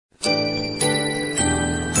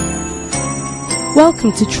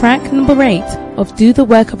Welcome to track number 8 of Do the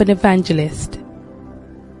Work of an Evangelist.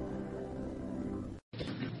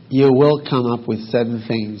 You will come up with certain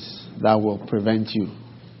things that will prevent you.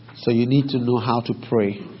 So you need to know how to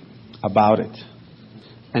pray about it.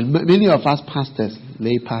 And many of us pastors,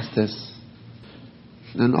 lay pastors,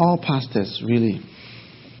 and all pastors really,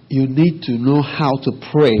 you need to know how to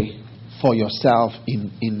pray for yourself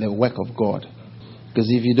in the work of God. Because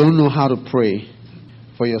if you don't know how to pray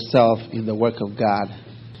for yourself in the work of God,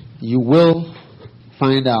 you will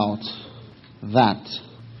find out that,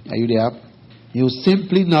 are you there? You'll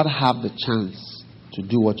simply not have the chance to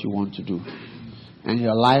do what you want to do. And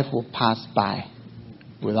your life will pass by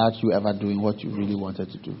without you ever doing what you really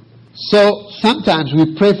wanted to do. So sometimes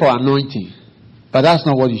we pray for anointing, but that's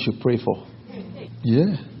not what you should pray for.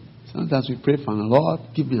 Yeah. Sometimes we pray for, Lord,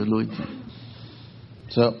 give me anointing.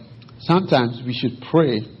 So sometimes we should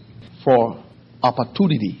pray for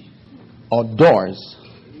opportunity or doors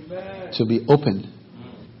to be opened.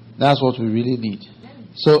 That's what we really need.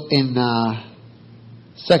 So in 2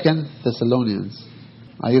 Thessalonians,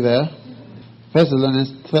 are you there? 1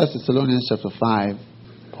 Thessalonians chapter 5,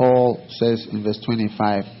 Paul says in verse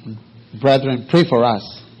 25, brethren, pray for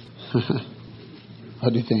us.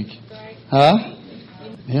 What do you think? Huh?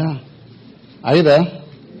 Yeah. Are you there?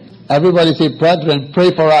 Everybody say, brethren, pray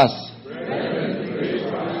for us. Brethren, pray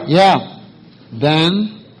for us. Yeah.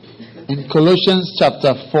 Then, in Colossians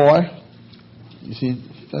chapter 4, you see,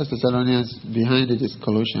 1 Thessalonians, behind it is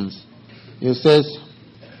Colossians. It says,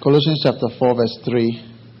 Colossians chapter 4 verse 3,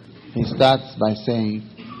 he starts by saying,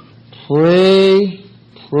 pray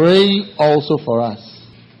also for us.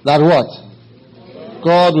 That what?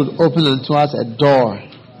 God would open unto us a door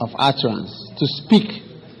of utterance to speak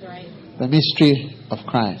the mystery of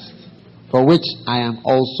Christ, for which I am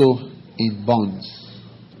also in bonds.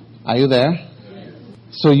 Are you there?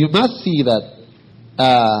 So you must see that,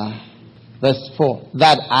 verse 4,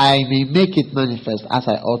 that I may make it manifest as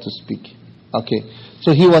I ought to speak. Okay.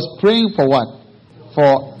 So he was praying for what?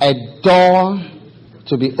 For a door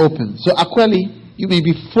to be opened. So actually, you may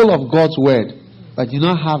be full of God's word, but you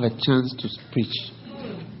don't have a chance to preach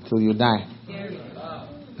till you die.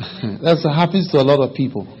 That's what happens to a lot of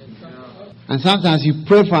people. And sometimes you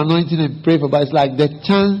pray for anointing and pray for, but it's like the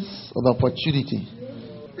chance of opportunity.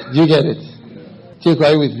 Do you get it? Cheku,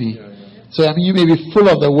 are you with me? So I mean, you may be full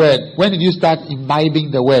of the word. When did you start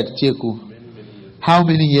imbibing the word, Cheku? How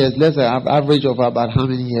many years? Let's say average of about how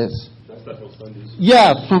many years?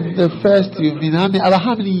 Yeah, from the first. You mean how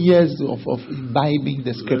many years of imbibing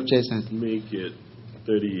the scriptures? And make it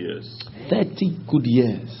 30 years. 30 good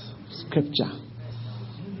years. Scripture.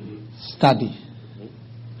 Study.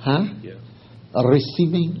 Huh? Yeah.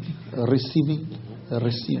 Receiving.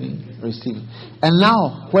 And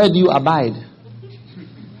now, where do you abide?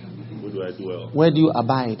 Where do I dwell? Where do you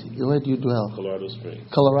abide? Where do you dwell?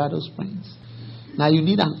 Colorado Springs. Now you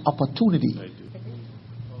need an opportunity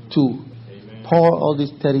to pour all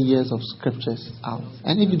these 30 years of scriptures out.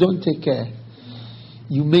 And if you don't take care,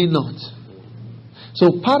 you may not.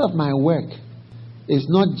 So part of my work is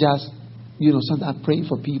not just, sometimes praying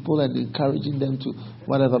for people and encouraging them to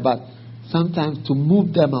whatever, but sometimes to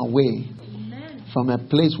move them away from a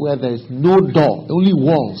place where there is no door, only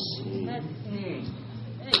walls.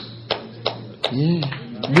 Yeah.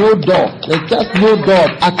 No door. There's just no door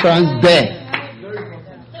of utterance there.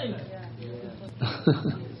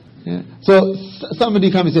 Yeah. So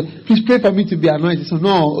somebody come and say, please pray for me to be anointed. So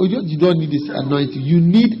no, you don't need this anointing. You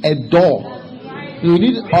need a door. You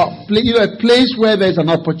need a place where there's an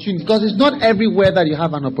opportunity, because it's not everywhere that you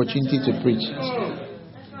have an opportunity to preach.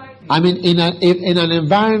 I mean, in an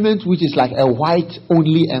environment which is like a white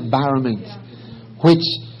only environment, which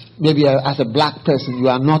maybe as a black person you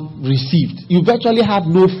are not received, you virtually have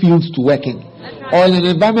no fields to work in. Or in an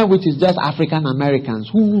environment which is just African Americans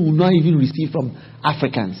who will not even receive from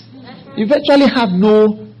Africans, you virtually have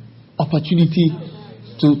no opportunity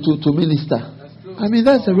to minister. I mean,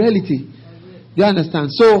 that's the reality. You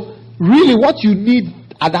understand? So really what you need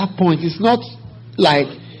at that point is not like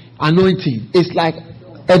anointing. It's like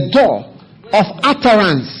a door of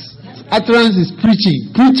utterance. Utterance is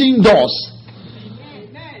preaching. Preaching doors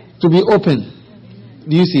to be open.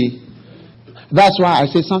 Do you see? That's why I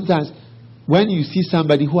say sometimes when you see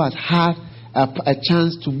somebody who has had a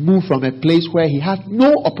chance to move from a place where he had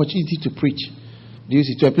no opportunity to preach, do you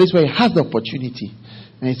see, to a place where he has the opportunity,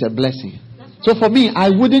 and it's a blessing. So for me, I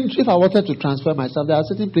wouldn't, if I wanted to transfer myself, there are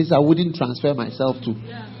certain places I wouldn't transfer myself to.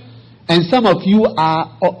 And some of you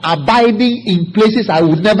are abiding in places I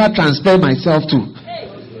would never transfer myself to.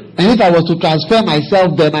 And if I was to transfer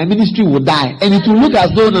myself there, my ministry would die. And it will look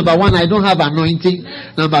as though, number one, I don't have anointing.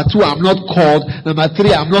 Number two, I'm not called. Number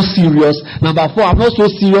three, I'm not serious. Number four, I'm not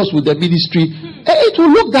so serious with the ministry. It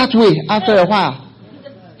will look that way after a while.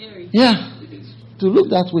 Yeah. To look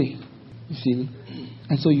that way. You see?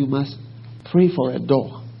 And so you must pray for a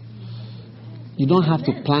door. You don't have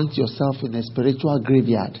to plant yourself in a spiritual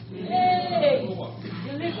graveyard.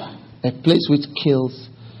 A place which kills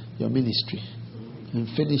your ministry and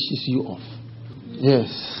finishes you off. Yes.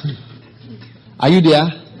 Are you there?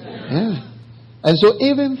 Yeah. And so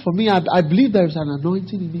even for me, I believe there is an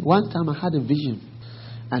anointing in me. One time I had a vision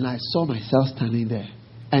and I saw myself standing there.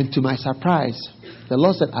 And to my surprise, the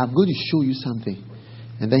Lord said, I'm going to show you something.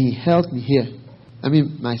 And then he held me here. I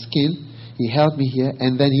mean, my skin. He held me here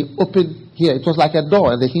and then he opened here. It was like a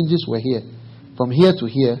door and the hinges were here. From here to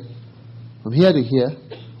here. From here to here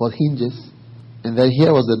was hinges. And then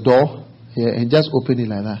here was the door. Here, and just open it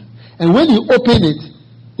like that. And when you open it,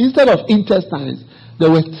 instead of intestines, there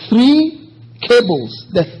were 3 cables,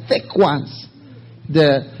 the thick ones,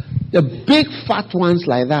 the big fat ones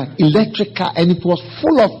like that, electrical, and it was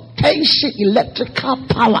full of tension, electrical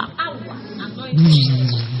power.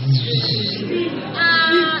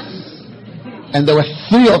 And there were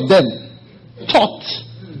 3 of them, taut,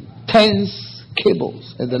 tense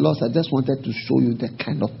cables. And the Lord said, I just wanted to show you the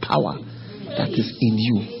kind of power that is in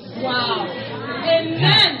you. Wow.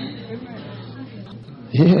 Amen.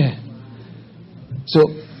 Yeah. So,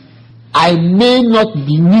 I may not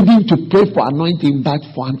be needing to pray for anointing, but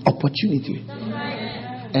for an opportunity.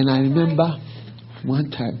 And I remember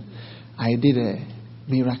one time I did a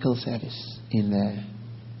miracle service in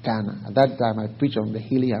Ghana. At that time, I preached on the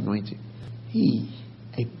healing anointing.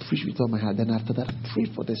 I preached with all my heart. Then after that, I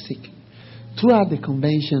prayed for the sick. Throughout the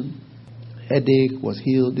convention, headache was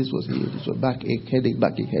healed, this was healed, this was backache, headache,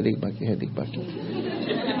 backache, headache, backache, headache, backache.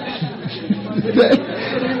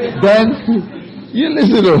 then you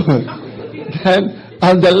listen to it. Then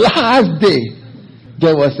on the last day,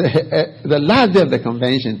 there was the last day of the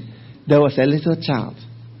convention, there was a little child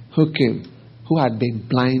who came, who had been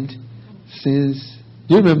blind since,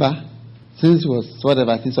 do you remember? Since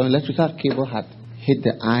some electrical cable had hit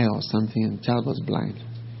the eye or something and the child was blind.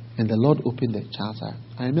 And the Lord opened the child's eye.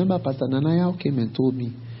 I remember Pastor Nanaya came and told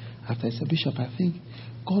me after, I said, Bishop, I think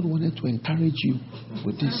God wanted to encourage you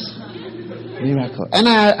with this miracle. And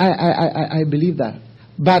I believe that.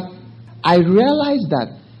 But I realized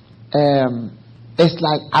that it's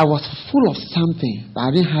like I was full of something that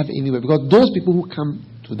I didn't have anywhere. Because those people who come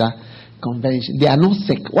to that convention, they are not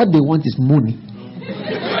sick. What they want is money.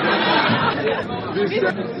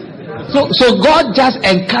 So God just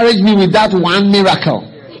encouraged me with that one miracle.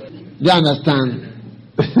 Do you understand?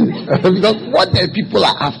 Because what the people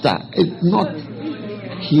are after is not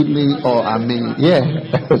healing or yeah.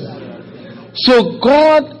 So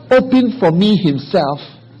God opened for me himself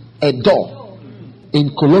a door in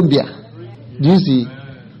Colombia. Do you see?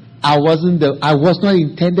 I was not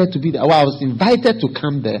intended to be there. Well, I was invited to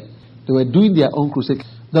come there. They were doing their own crusade.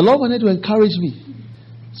 The Lord wanted to encourage me.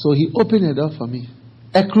 So he opened a door for me.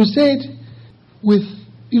 A crusade with,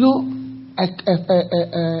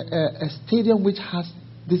 a stadium which has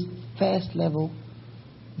this first level,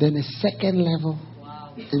 then a second level,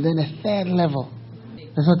 and then a third level.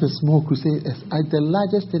 It's not a small crusade. It's the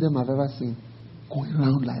largest stadium I've ever seen, going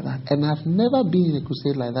around like that. And I've never been in a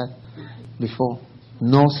crusade like that before,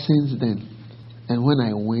 nor since then. And when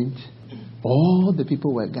I went, all the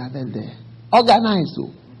people were gathered there, organized,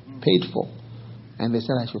 paid for. And they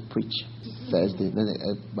said I should preach Thursday. Then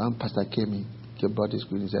one pastor came in, he brought his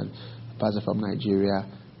screen and said, pastor from Nigeria.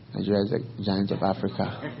 Nigeria is the giant of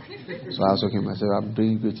Africa. So I also came and said, I'm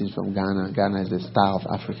bringing greetings from Ghana. Ghana is the star of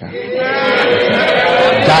Africa.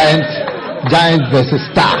 Giant versus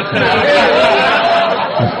star.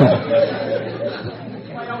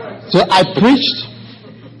 So I preached,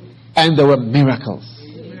 and there were miracles.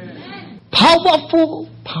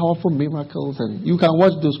 Powerful miracles. And you can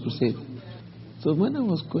watch those crusades. So when I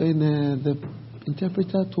was going, the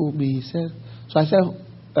interpreter told me, he said, so I said,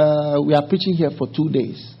 we are preaching here for 2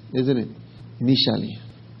 days, isn't it? Initially.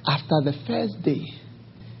 After the first day,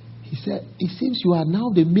 he said, it seems you are now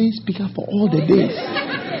the main speaker for all the days.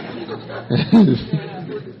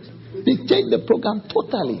 They changed the program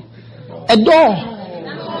totally. A door.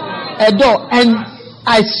 And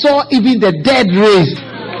I saw even the dead raised.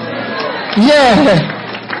 Yeah.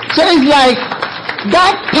 So it's like,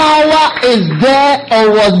 that power is there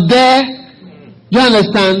or was there. You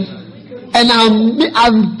understand? And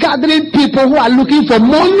I'm gathering people who are looking for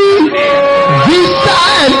money, visa,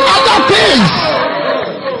 and other things.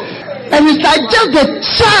 And it's like just the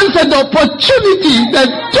chance and the opportunity, the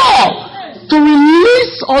door to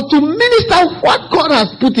release or to minister what God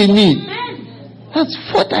has put in me. That's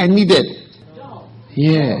what I needed.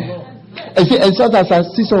 Yeah. And so as I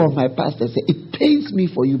see some of my pastors say, it pains me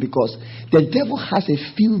for you because the devil has a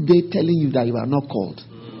field day telling you that you are not called.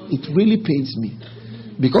 It really pains me.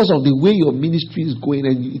 Because of the way your ministry is going,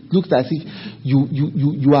 and it looks as if you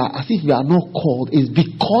are as if you are not called, is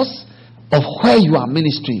because of where you are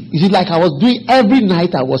ministering. Is it like I was doing every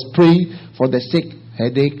night? I was praying for the sick,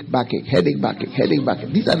 headache, backache, headache, backache, headache,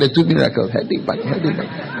 backache. These are the two miracles: headache, backache, headache,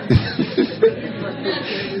 backache.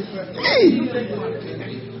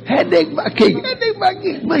 Headache, backache, headache,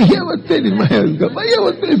 backache. My hair was paining, my hair was gone. My hair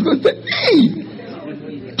was paining, God said, hey,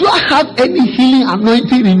 do I have any healing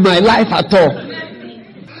anointing in my life at all?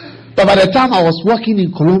 But by the time I was working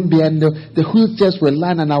in Colombia and the wheelchairs were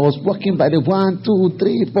lined and I was walking by the 1, 2,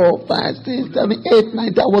 3, 4, 5, 6, 7, 8,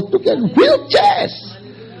 9, I was looking at wheelchairs.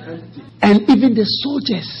 And even the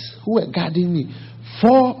soldiers who were guarding me,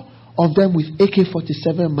 4 of them with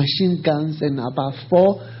AK-47 machine guns and about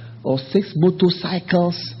 4 or 6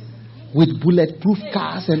 motorcycles with bulletproof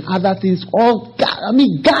cars and other things, all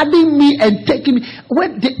guarding me and taking me.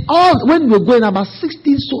 When we were going, about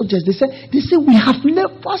 16 soldiers, they said we have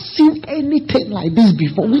never seen anything like this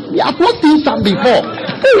before. We have not seen some before.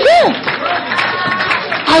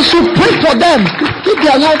 I should pray for them to give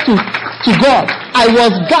their life to God. I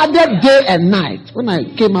was guarded day and night. When I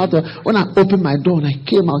came out, when I opened my door and I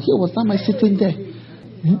came out, here was somebody sitting there,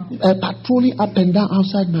 patrolling up and down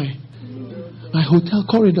outside my hotel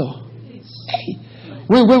corridor. Hey,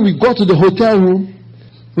 when we got to the hotel room,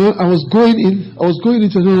 when I was going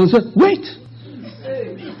into the room, I said, wait.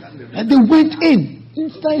 And they went in.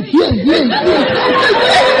 Inside, here.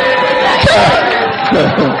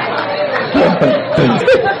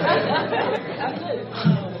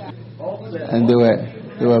 And they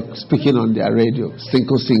were speaking on their radio.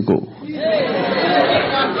 Cinco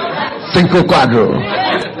Cuadro.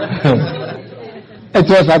 It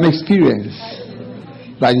was an experience.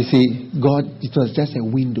 But you see, God, it was just a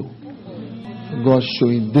window. God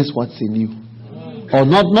showing this what's in you. Or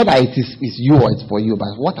not that it is you or it's for you,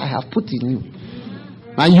 but what I have put in you.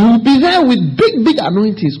 And you will be there with big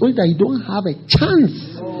anointings, only that you don't have a chance.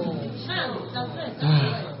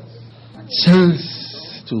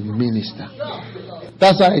 Chance to minister.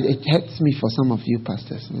 That's why it hurts me for some of you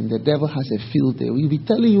pastors. When the devil has a field day, he'll be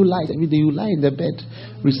telling you lies every day. You lie in the bed,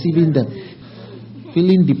 receiving them,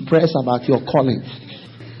 feeling depressed about your calling.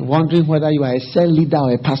 Wondering whether you are a cell leader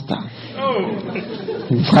or a pastor.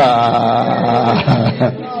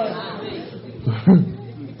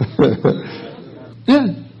 Yeah.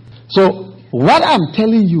 So what I'm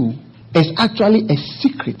telling you is actually a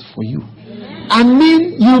secret for you. I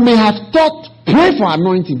mean, you may have thought, pray for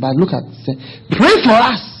anointing, but look at it. Pray for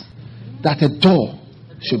us that a door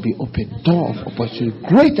should be open. Door of opportunity.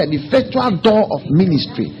 Great and effectual door of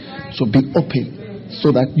ministry should be open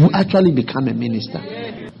so that you actually become a minister.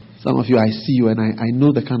 Some of you, I see you and I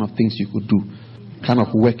know the kind of things you could do, kind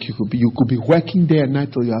of work you could be. You could be working day and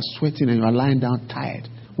night till you are sweating and you are lying down tired,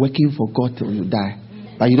 working for God till you die.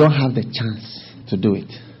 But you don't have the chance to do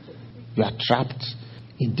it. You are trapped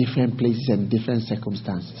in different places and different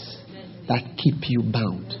circumstances that keep you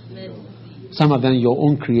bound. Some of them your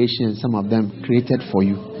own creation, some of them created for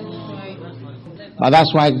you. But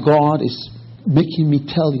that's why God is making me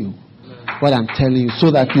tell you what I'm telling you, so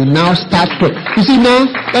that you now start praying. You see, now,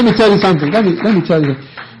 let me tell you something. Let me tell you.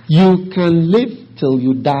 You can live till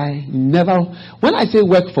you die. Never. When I say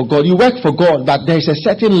work for God, you work for God, but there is a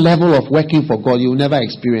certain level of working for God. You will never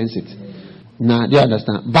experience it. Now, do you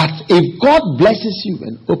understand? But if God blesses you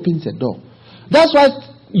and opens a door, that's why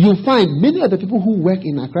you find many of the people who work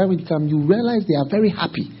in Accra, when you come, you realize they are very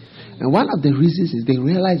happy. And one of the reasons is they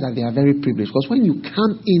realize that they are very privileged. Because when you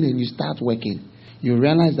come in and you start working, you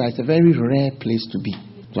realize that it's a very rare place to be.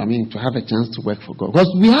 To have a chance to work for God.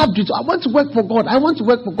 Because we have to, I want to work for God. I want to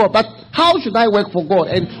work for God. But how should I work for God?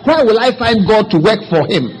 And where will I find God to work for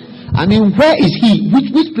Him? Where is He? Which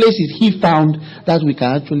place is He found that we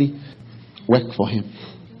can actually work for Him?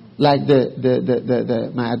 Like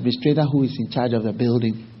my administrator who is in charge of the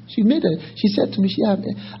building. She said to me,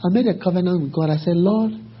 I made a covenant with God. I said,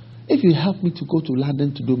 Lord, if you help me to go to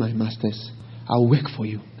London to do my master's, I'll work for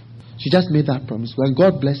you. She just made that promise. When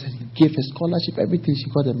God blessed her, He gave her scholarship, everything. She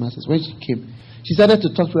got a master's. When she came, she started to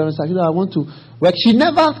talk to her and said, I want to work. She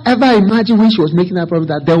never ever imagined when she was making that promise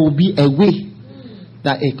that there will be a way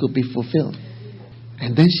that it could be fulfilled.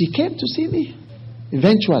 And then she came to see me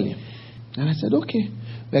eventually. And I said, okay.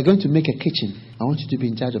 we're going to make a kitchen. I want you to be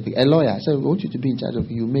in charge of it. A lawyer. I said, I want you to be in charge of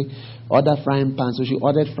it. You make order frying pans. So she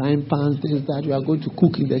ordered frying pans, things that you are going to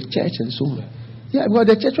cook in the church and so on. Yeah, but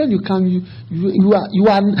the church, when you come, you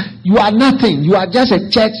are nothing. You are just a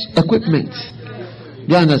church equipment.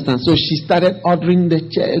 Do you understand? So she started ordering the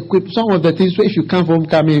church equipment. Some of the things, so if you come from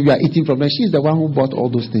coming, you are eating from her. She's the one who bought all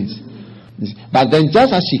those things. But then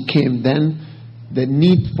just as she came, then the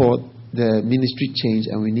need for the ministry changed,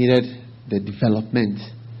 and we needed the development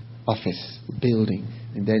office building,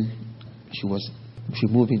 and then she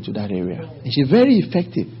moved into that area, and she's very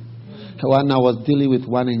effective. When I was dealing with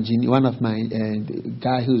one engineer, one of my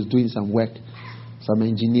guy who was doing some work, some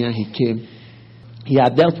engineer, he came. He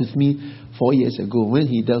had dealt with me 4 years ago. When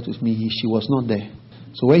he dealt with me, she was not there.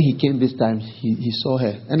 So when he came this time, he saw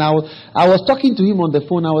her, and I was talking to him on the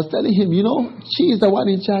phone. I was telling him, she is the one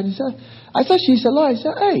in charge. He said, I said, she's a lawyer. I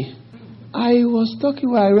said, hey. I was talking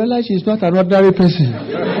where I realized she's not an ordinary person.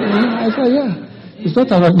 I said, yeah, she's not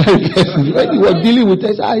an ordinary person. When you were dealing with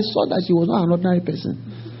her, I saw that she was not an ordinary person.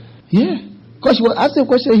 Yeah. Because she was asking a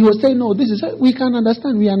question, he was saying, no, this is, we can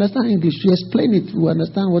understand. We understand English. She explained it. We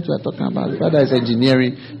understand what we are talking about. Whether it's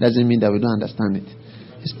engineering doesn't mean that we don't understand it.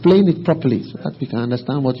 Explain it properly so that we can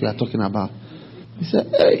understand what we are talking about. He said,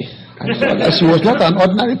 hey, I saw that she was not an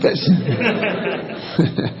ordinary person.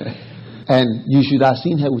 And you should have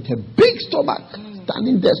seen her with a big stomach,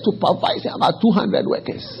 standing there supervising about 200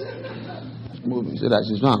 workers. Moving, so that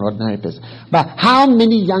she's not an ordinary person. But how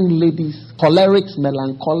many young ladies, cholerics,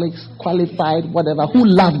 melancholics, qualified, whatever, who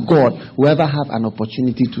love God, will ever have an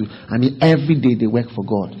opportunity to, every day they work for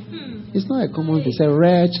God? It's not a common thing, it's a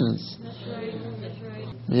rare chance.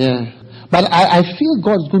 Yeah. But I feel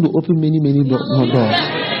God's going to open many, many more doors.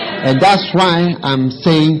 And that's why I'm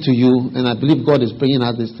saying to you, and I believe God is bringing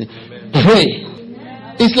out this thing. Pray.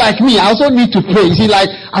 It's like me. I also need to pray. You see,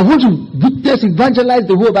 like, I want to witness, evangelize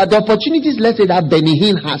the world, but the opportunities, let's say, that Benny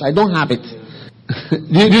Hinn has, I don't have it.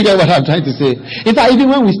 do you get what I'm trying to say? In fact,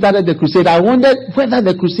 even when we started the crusade, I wondered whether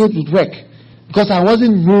the crusade would work. Because I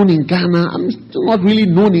wasn't known in Ghana. I'm still not really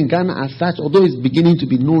known in Ghana as such, although it's beginning to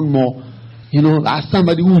be known more, as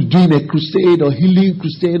somebody who's doing a crusade or healing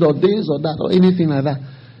crusade or this or that or anything like that.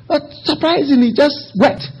 But surprisingly, just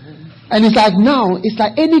worked. And it's like now, it's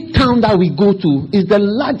like any town that we go to is the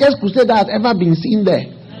largest crusade that has ever been seen there.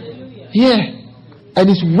 Yeah.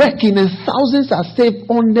 And it's working, and thousands are saved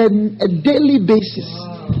on a daily basis.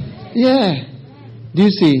 Yeah. Do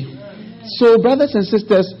you see? So, brothers and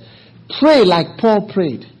sisters, pray like Paul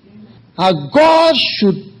prayed. God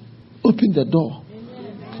should open the door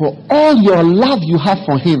for all your love you have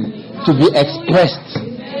for Him to be expressed.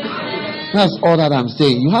 That's all that I'm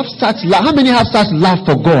saying. You have such love. How many have such love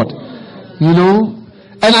for God?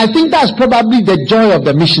 And I think that's probably the joy of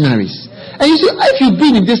the missionaries. And you see, if you've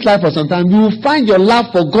been in this life for some time, you will find your love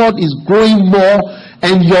for God is growing more,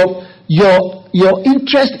 and your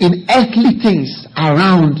interest in earthly things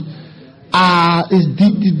around is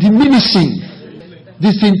diminishing,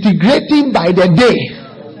 disintegrating by the day.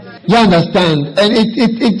 You understand? And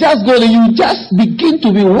it just goes, and you just begin to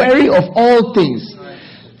be wary of all things,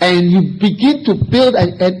 and you begin to build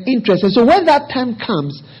an interest. And so when that time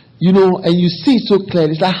comes, and you see it so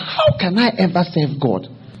clearly, it's like, how can I ever serve God?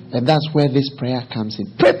 And that's where this prayer comes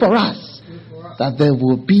in. Pray for us that there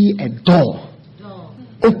will be a door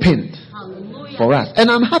opened for us.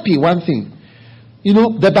 And I'm happy, one thing.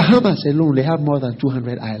 The Bahamas alone, they have more than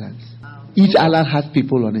 200 islands. Each island has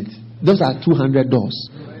people on it. Those are 200 doors.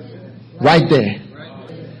 Right there.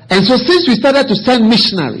 And so since we started to send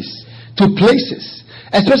missionaries to places,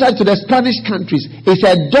 especially to the Spanish countries, it's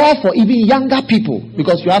a door for even younger people,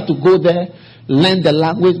 because you have to go there, learn the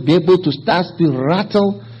language, be able to start to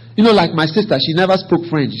rattle. Like my sister, she never spoke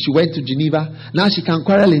French. She went to Geneva. Now she can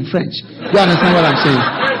quarrel in French. You understand what I'm saying?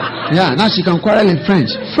 Yeah, now she can quarrel in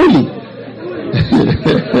French fully.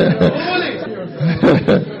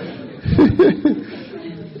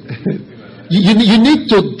 you need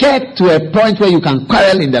to get to a point where you can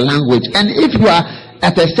quarrel in the language. And if you are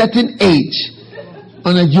at a certain age,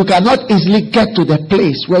 you cannot easily get to the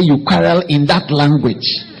place where you quarrel in that language.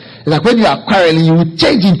 It's like when you are quarreling, you will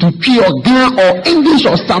change into Twi or Ghana or English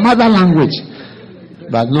or some other language,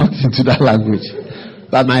 but not into that language.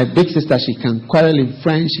 But my big sister, she can quarrel in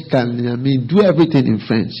French. She can, do everything in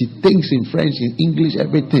French. She thinks in French, in English,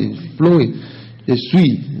 everything is flowing. It's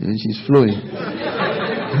sweet, and she's flowing.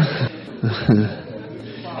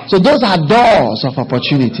 So those are doors of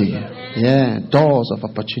opportunity. Yeah, doors of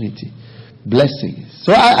opportunity. Blessings.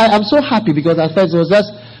 So I'm so happy, because at first it was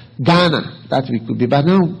just Ghana that we could be, but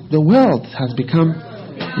now the world has become,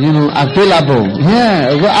 available.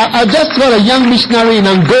 Yeah, I just got a young missionary in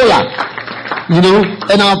Angola.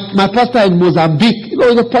 And my pastor in Mozambique,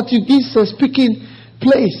 the Portuguese speaking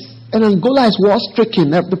place. And Angola is war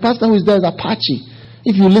stricken. The pastor who is there is Apache.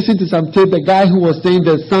 If you listen to some tape, the guy who was saying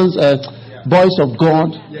the sons, boys of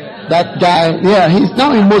God, that guy, he's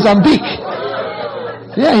now in Mozambique.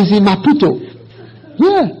 Yeah, he's in Maputo.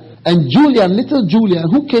 Yeah. And little Julian,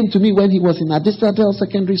 who came to me when he was in Adisadel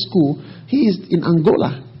Secondary School, he is in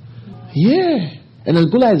Angola. Yeah. And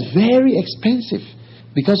Angola is very expensive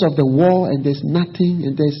because of the war, and there's nothing,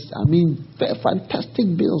 and there's, fantastic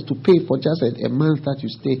bills to pay for just a month that you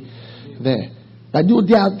stay there. But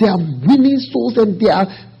they are winning souls, and they are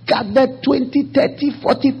gathered 20, 30,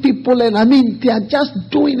 40 people, and they are just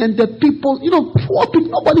doing, and the people, poor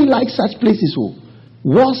people, nobody likes such places.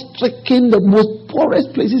 War-stricken, the most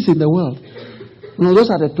poorest places in the world.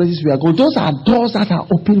 Those are the places we are going. Those are doors that are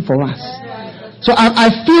open for us. So I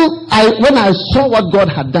feel, when I saw what God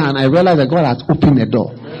had done, I realized that God has opened a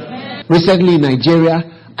door. Recently in Nigeria,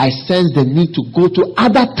 I sensed the need to go to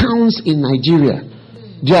other towns in Nigeria.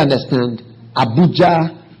 Do you understand?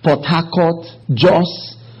 Abuja, Port Harcourt,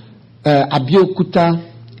 Jos, Abeokuta,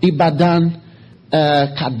 Ibadan,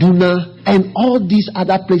 Kaduna, and all these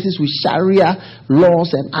other places with Sharia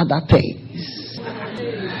laws and other things.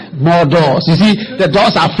 More doors. You see, the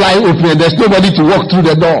doors are flying open and there's nobody to walk through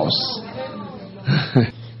the doors.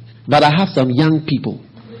 But I have some young people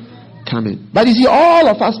coming. But you see, all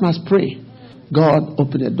of us must pray. God,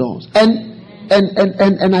 open the doors.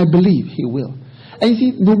 And I believe He will. And you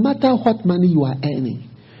see, no matter what money you are earning,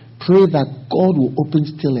 pray that God will open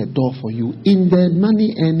still a door for you in the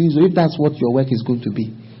money earnings, or if that's what your work is going to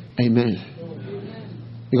be. Amen.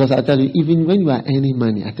 Because I tell you, even when you are earning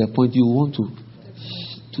money, at a point you want you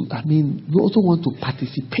also want to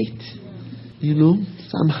participate.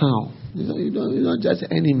 Somehow. You're not just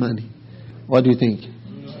earning money. What do you think?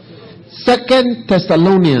 2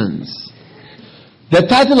 Thessalonians. The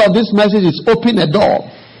title of this message is Open a Door.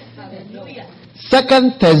 2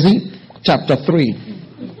 Thessalonians chapter 3.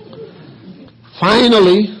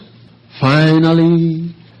 Finally,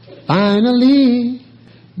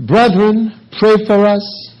 brethren, pray for us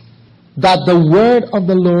that the word of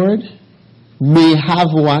the Lord may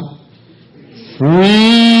have what?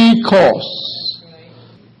 Free course.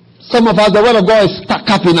 Some of us, the word of God is stuck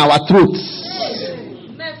up in our throats.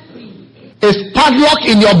 It's padlocked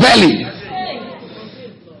in your belly.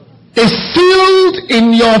 It's sealed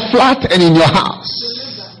in your flat and in your house.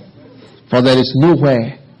 For there is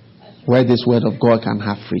nowhere where this word of God can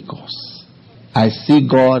have free course. I see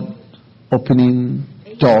God opening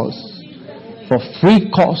doors for free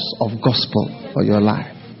course of gospel for your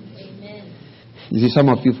life. You see, some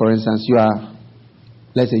of you, for instance, you are,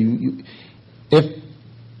 let's say, if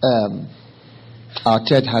our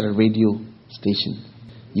church had a radio station,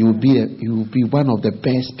 you would be one of the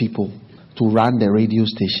best people to run the radio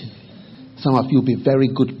station. Some of you will be very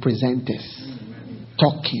good presenters,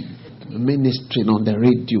 talking, ministering on the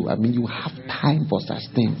radio. You have time for such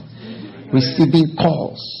things. Receiving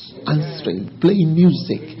calls, answering, playing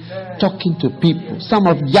music, talking to people. Some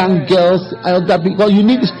of young girls, because you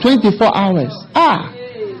need 24 hours.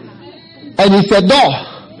 And it's a door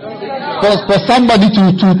for somebody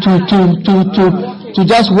to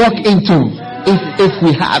just walk into if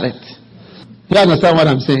we have it. You understand what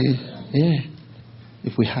I'm saying? Yeah.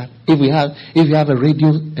 If you have a radio,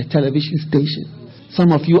 a television station.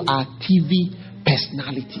 Some of you are TV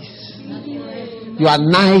personalities. You are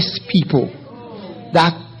nice people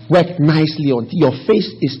that work nicely on your face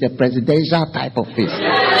is the presidential type of face.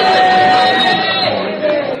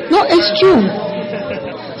 No, it's true.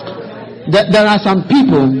 There are some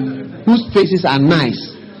people whose faces are nice.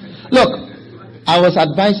 Look, I was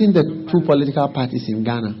advising the two political parties in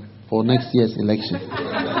Ghana for next year's election.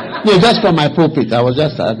 No, just from my pulpit. I was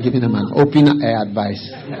just giving them an open air advice.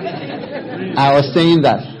 I was saying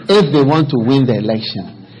that if they want to win the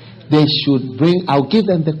election, they should I'll give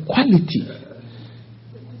them the quality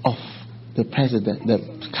of the president, the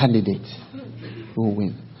candidate who will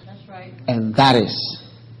win. That's right. And that is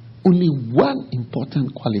only one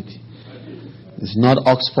important quality. It's not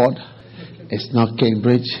Oxford. It's not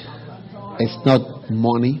Cambridge. It's not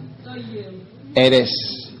money. It is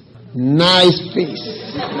nice face.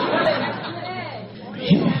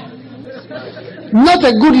 Yeah. Not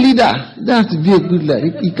a good leader. You don't have to be a good leader.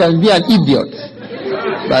 You can be an idiot,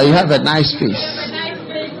 but you have a nice face.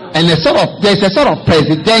 And there's a sort of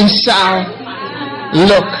presidential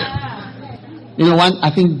look.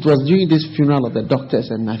 I think it was during this funeral of the doctors,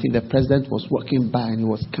 and I think the president was walking by and he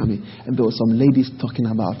was coming, and there were some ladies talking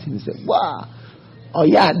about him. He said, "Wow, oh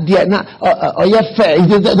yeah, dear, oh yeah, fair."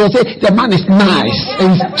 They'll say the man is nice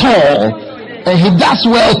and he's tall, and he does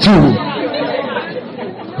well too.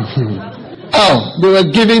 Oh, they were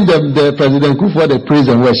giving them the President Kufuor the praise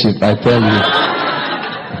and worship, I tell you.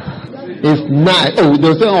 It's nice. Oh, they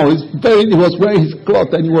were saying, he was wearing his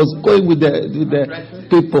cloth and he was going with the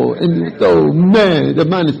people. And oh man, the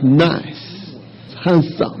man is nice,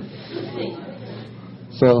 handsome.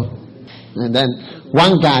 So, and then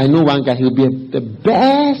I know one guy, he'll be the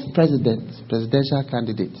best presidential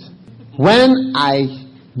candidate. When I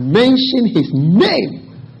mention his name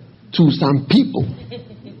to some people,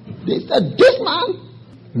 they said, this man,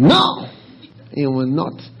 no, he will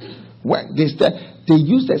not work. They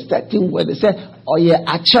used a certain word. They said, oh yeah,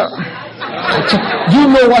 acher. You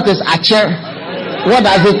know what is acher? What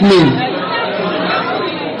does it mean?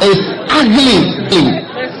 It's ugly.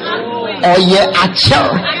 Oh yeah, acher.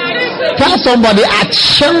 Tell somebody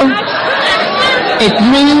acher. It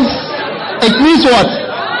means what?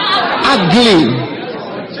 Ugly.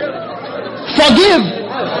 Forgive.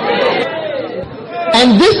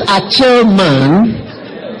 And this acher man,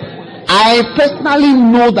 I personally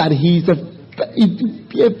know that he will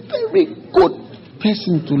be a very good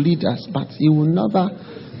person to lead us, but he will never,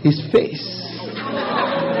 his face.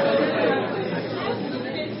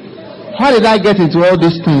 How did I get into all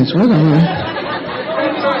these things? Wait a minute.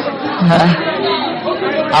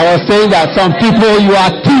 I was saying that some people, you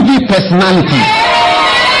are TV personalities.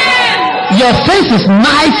 Your face is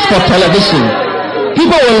nice for television.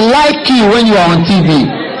 People will like you when you are on TV.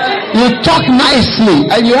 You talk nicely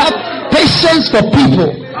and you have patience for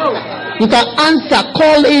people. You can answer,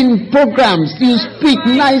 call in programs. You speak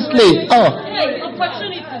nicely. Oh. Hey,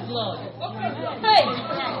 opportunities, Lord. Hey.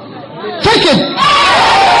 Take it.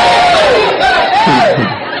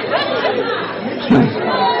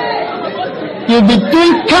 You'll be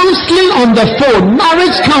doing counseling on the phone.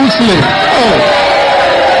 Marriage counseling. Oh.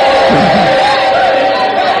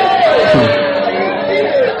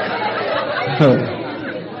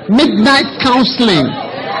 Midnight counseling,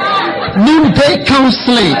 noonday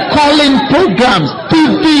counseling, calling programs,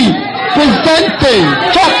 TV, presenting,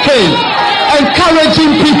 talking,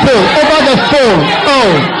 encouraging people over the phone.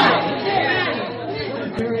 Oh,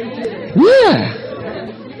 yeah.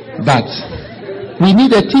 But we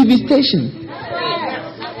need a TV station.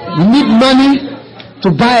 We need money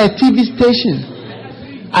to buy a TV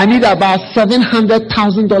station. I need about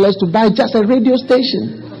 $700,000 to buy just a radio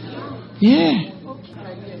station. Yeah.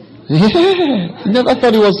 Yeah. Never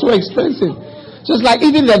thought it was so expensive. So it's like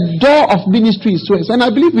even the door of ministry is so expensive. And I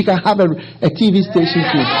believe we can have a TV station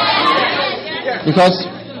too. Because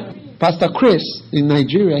Pastor Chris in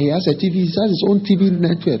Nigeria, he has his own TV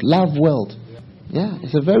network, Love World. Yeah,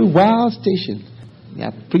 it's a very wild station. They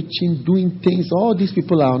are preaching, doing things. All these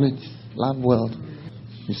people are on it. Love World.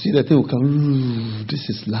 You see the thing will come, ooh, this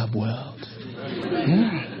is Love World.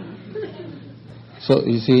 Yeah. So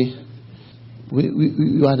you see,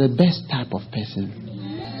 you are the best type of person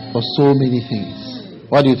for so many things.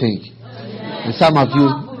 What do you think? And some of you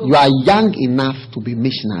are young enough to be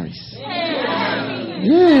missionaries.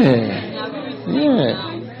 Yeah.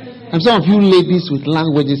 And some of you ladies with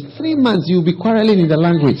languages, 3 months you'll be quarreling in the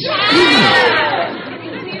language.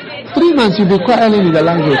 3 months you'll be quarreling in the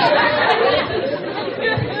language.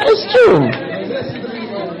 It's true.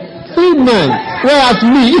 3 months. Whereas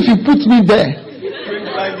me, if you put me there,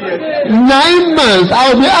 9 months,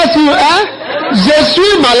 I will be asking you, je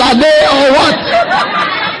suis malade or what?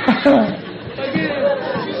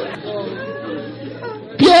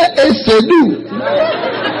 Pierre est séduit.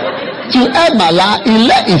 Tu es malade, il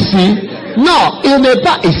est ici. Non, il n'est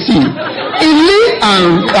pas ici. Il lit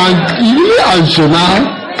un journal.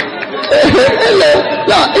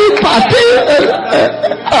 Il partit.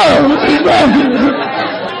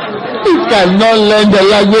 He cannot learn the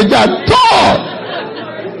language at all.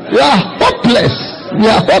 You are hopeless. You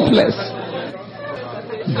are hopeless.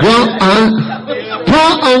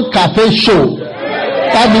 Prends un café chaud.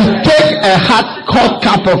 That means take a hot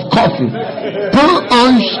cup of coffee. Prends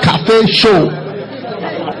un café chaud.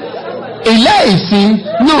 Il est ici?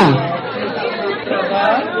 Non.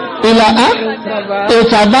 Il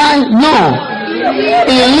travaille? Non.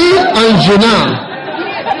 Il lit un journal.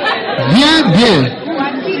 Bien.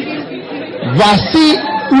 Voici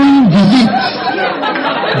une visite.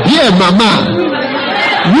 Bien, maman.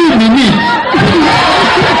 8 minutes.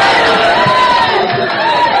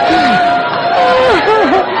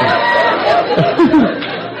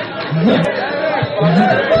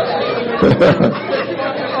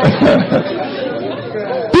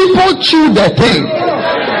 People chew the thing.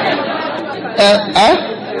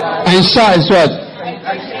 Ansha is what?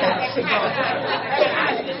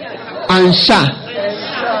 Ansha.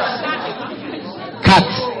 Cat.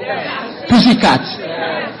 Pussycat.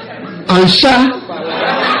 Ansha.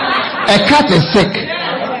 A cat is sick.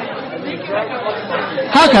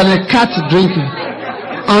 How can a cat drink?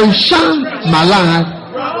 On Sham Malad,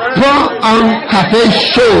 pour on cafe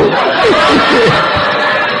show.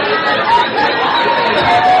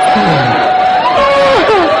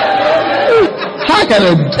 How can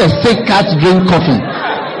a sick cat drink coffee?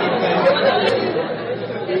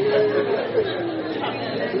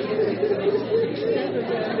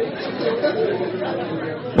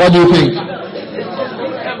 What do you think?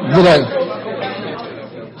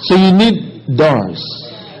 So you need doors.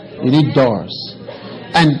 You need doors.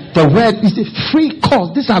 And the word is a free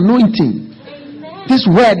course. This anointing, this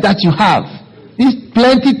word that you have, these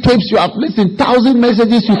plenty tapes you have listened, 1,000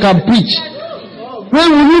 messages you can preach.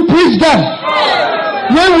 When will you preach them?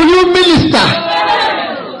 When will you minister?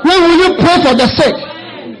 When will you pray for the sick?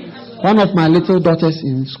 One of my little daughters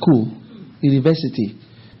in school, university,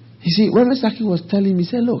 you see, when Saki was telling me, he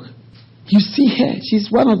said, look, you see her,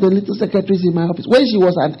 she's one of the little secretaries in my office. When she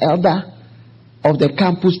was an elder of the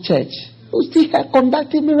campus church, you see her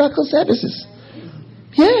conducting miracle services.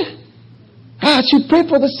 Yeah. She prayed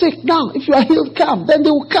for the sick. Now, if you are healed, come. Then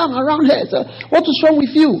they will come around her. So, what is wrong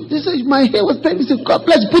with you? They say, my hair was painful. She said, God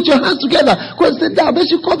bless, put your hands together. Go and sit down. Then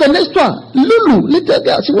she called the next one. Lulu, little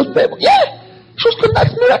girl. She was praying. Yeah. She was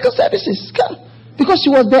conducting miracle services. Come. Because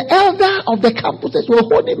she was the elder of the campus. She was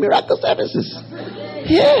holding miracle services.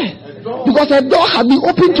 Yeah. Because her door had been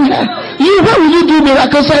opened to her. Where will you do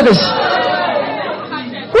miracle service?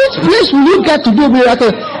 Which place will you get to do miracle?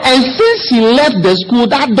 And since she left the school,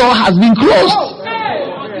 that door has been closed.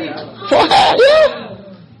 For her, yeah.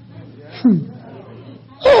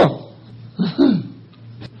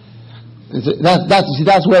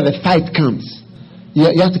 That's where the fight comes. You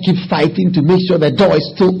have to keep fighting to make sure the door is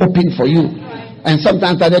still open for you. And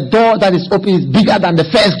sometimes that the door that is open is bigger than the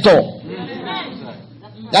first door.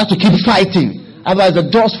 You have to keep fighting. Otherwise the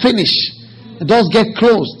doors finish. The doors get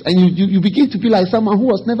closed. And you begin to be like someone who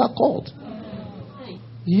was never called.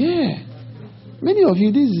 Yeah. Many of you,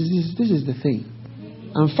 this is the thing.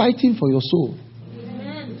 I'm fighting for your soul.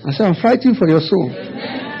 I said, I'm fighting for your soul.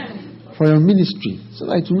 For your ministry. So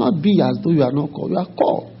that it will not be as though you are not called. You are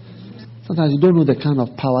called. Sometimes you don't know the kind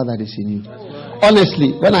of power that is in you.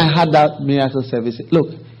 Honestly, when I had that miracle service,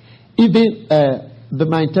 look, even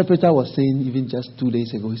my interpreter was saying, even just 2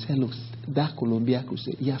 days ago, he said, look, that Columbia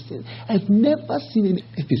crusade, he has said, I've never seen any,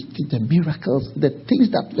 if it's the miracles, the things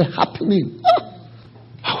that were happening.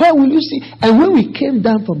 Where will you see? And when we came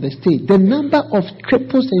down from the stage, the number of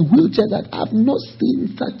cripples and wheelchairs that I've not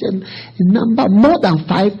seen such a number, more than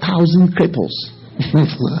 5,000 cripples.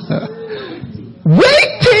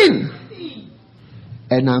 Waiting!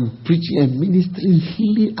 And I'm preaching and ministering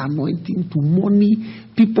healing anointing to money,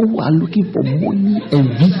 people who are looking for money and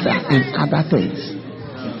visa and other things.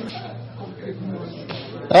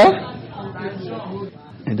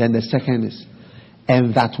 And then the second is,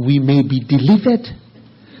 and that we may be delivered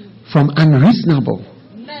from unreasonable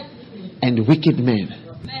and wicked men,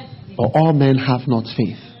 for all men have not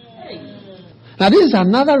faith. Now this is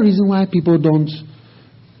another reason why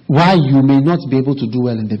why you may not be able to do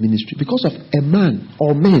well in the ministry, because of a man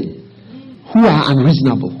or men who are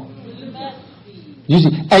unreasonable. You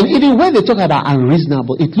see, and even when they talk about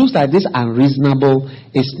unreasonable, it looks like this unreasonable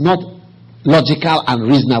is not logical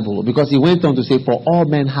unreasonable, because he went on to say, for all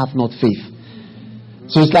men have not faith.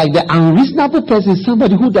 So it's like the unreasonable person is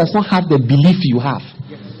somebody who does not have the belief you have.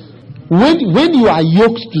 When you are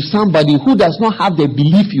yoked to somebody who does not have the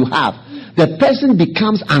belief you have, the person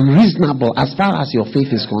becomes unreasonable as far as your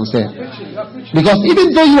faith is concerned. Because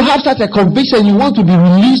even though you have such a conviction, you want to be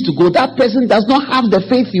released to go, that person does not have the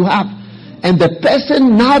faith you have. And the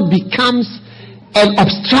person now becomes an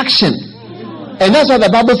obstruction. And that's what the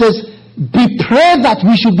Bible says, be prayed that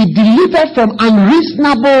we should be delivered from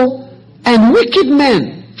unreasonable and wicked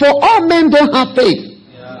men. For all men don't have faith.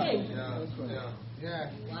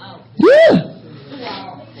 Yeah.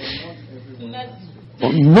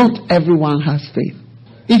 But not everyone has faith.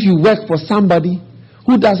 If you work for somebody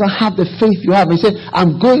who doesn't have the faith you have, and say,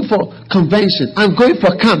 I'm going for convention, I'm going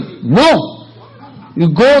for camp. No. You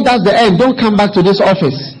go, that's the end. Don't come back to this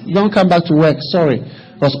office. Don't come back to work. Sorry.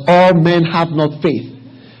 Because all men have not faith.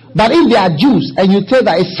 But if they are Jews and you tell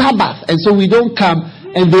that it's Sabbath and so we don't come,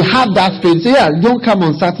 and they have that faith, say, yeah, don't come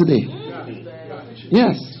on Saturday.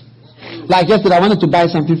 Yes. Like yesterday, I wanted to buy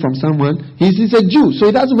something from someone. He's a Jew, so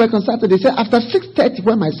he doesn't work on Saturday. He said, after 6:30,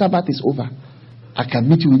 when my Sabbath is over, I can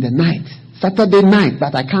meet you in the night. Saturday night,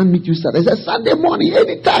 but I can't meet you Saturday. He said, Sunday morning,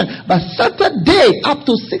 anytime. But Saturday, up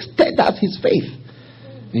to 6:30, that's his faith.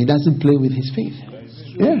 And he doesn't play with his faith.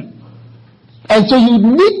 Yeah. And so you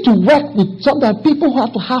need to work with some people who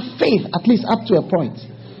have to have faith, at least up to a point.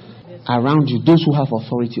 around you those who have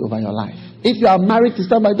authority over your life. If you are married to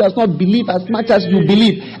somebody who does not believe as much as you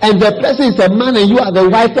believe, and the person is a man and you are the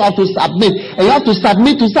wife who have to submit, and you have to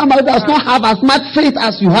submit to somebody who does not have as much faith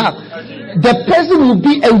as you have, the person will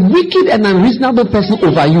be a wicked and unreasonable person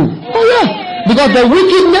over you. Oh yeah, because the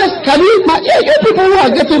wickedness, can you imagine? You people who are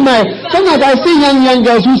getting married, sometimes I see young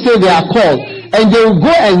girls who say they are called, and they will go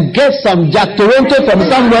and get some Jack Toronto from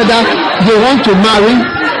somewhere that they want to marry,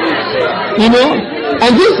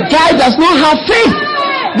 and this guy does not have faith.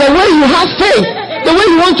 The way you have faith, the way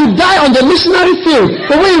you want to die on the missionary field,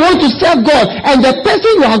 the way you want to serve God, and the person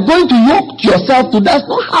you are going to yoke yourself to does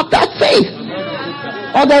not have that faith,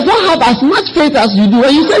 or does not have as much faith as you do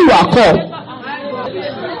when you say you are called.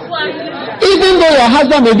 Even though your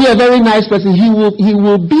husband may be a very nice person, he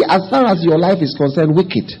will be, as far as your life is concerned,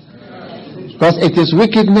 wicked. Because it is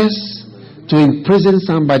wickedness to imprison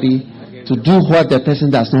somebody to do what the person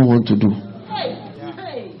does not want to do.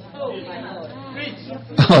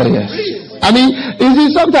 Oh yes. I mean, you see,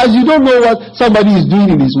 sometimes you don't know what somebody is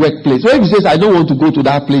doing in his workplace. When he says, I don't want to go to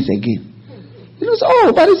that place again. You know,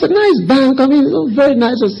 oh, but it's a nice bank. I mean, it's very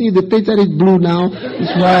nice to see the painted it blue now,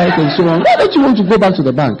 it's white and so on. Why don't you want to go back to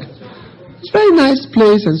the bank? It's a very nice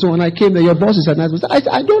place and so on. I came there, your boss is a nice person.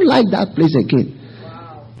 I don't like that place again.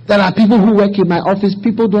 There are people who work in my office,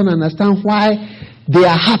 people don't understand why they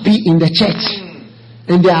are happy in the church.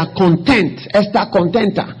 And they are content, Esther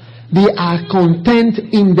contenta. They are content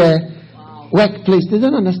in the workplace. They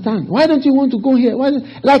don't understand. Why don't you want to go here?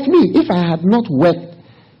 Like me, if I had not worked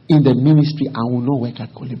in the ministry, I will not work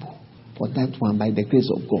at Kolibu. For that one, by the grace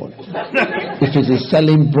of God. If it is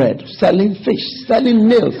selling bread, selling fish, selling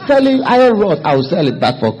nails, selling iron rods, I will sell it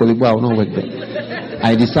back for Kolibu. I will not work there.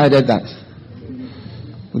 I decided that.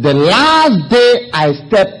 The last day I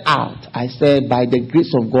stepped out, I said, by the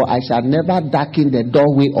grace of God, I shall never darken the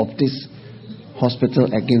doorway of this hospital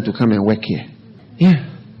again to come and work here. Yeah,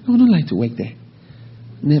 I would not like to work there.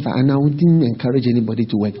 Never. And I wouldn't encourage anybody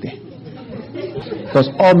to work there. Because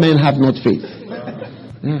all men have not faith.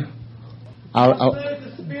 Yeah.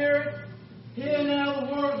 The Spirit, hear now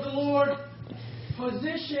the word of the Lord.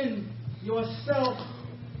 Position yourself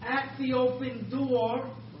at the open door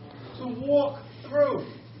to walk through.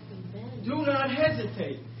 Do not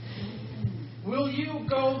hesitate. Will you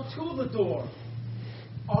go to the door?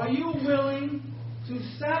 Are you willing to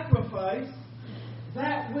sacrifice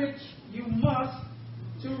that which you must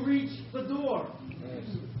to reach the door?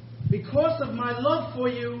 Because of my love for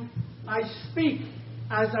you, I speak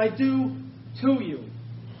as I do to you.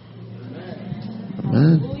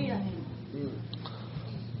 Amen.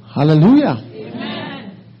 Hallelujah.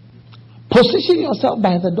 Amen. Position yourself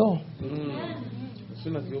by the door. As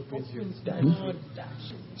soon as you open your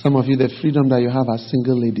Some of you, the freedom that you have as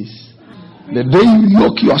single ladies. The day you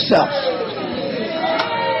yoke yourself.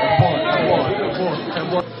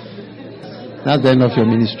 That's the end of your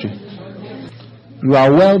ministry. You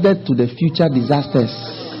are welded to the future disasters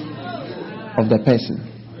of the person.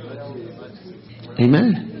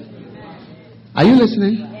 Amen. Are you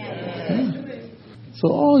listening? Yeah. So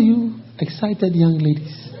all you excited young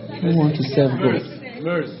ladies who want to serve God,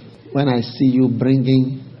 when I see you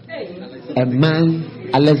bringing a man,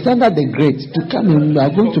 Alexander the Great, to come in, you are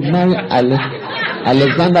going to marry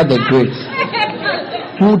Alexander the Great,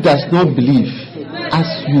 who does not believe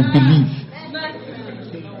as you believe.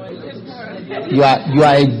 You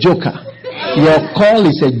are a joker. Your call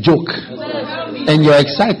is a joke, and your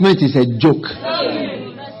excitement is a joke.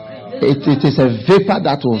 It is a vapor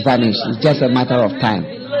that will vanish. It's just a matter of time.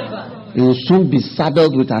 You will soon be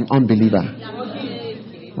saddled with an unbeliever.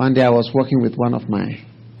 One day I was working with one of my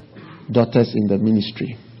daughters in the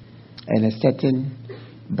ministry, and a certain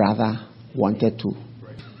brother wanted to,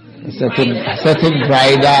 a certain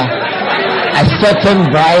bride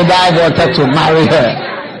wanted to marry her.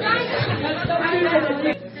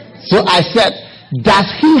 So I said, does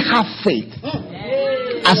he have faith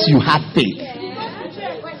as you have faith?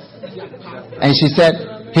 And she said,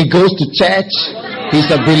 he goes to church,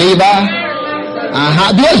 he's a believer.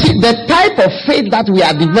 The type of faith that we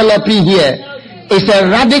are developing here is a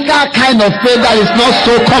radical kind of faith that is not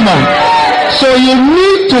so common. So you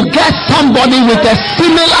need to get somebody with a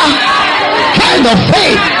similar kind of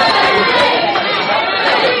faith.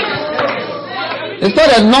 It's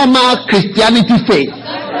not a normal Christianity faith.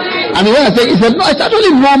 I mean, when I say it's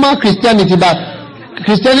actually normal Christianity, but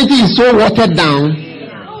Christianity is so watered down.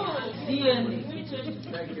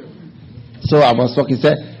 So I was talking,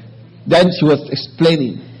 then she was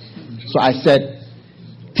explaining. So I said,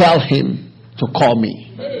 tell him to call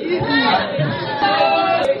me.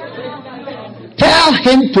 Tell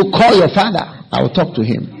him to call your father. I will talk to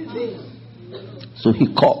him. So he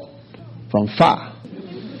called. from far.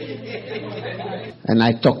 And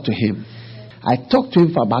I talked to him. I talked to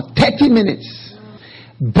him for about 30 minutes.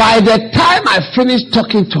 By the time I finished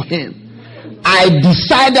talking to him, I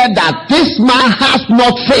decided that this man has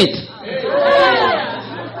not faith.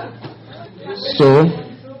 So,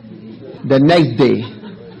 the next day,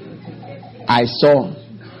 I saw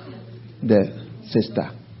the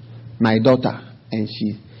sister, my daughter, and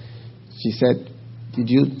she said, "Did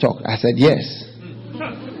you talk?" I said, "Yes."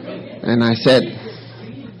 And I said,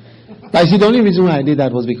 but see, the only reason why I did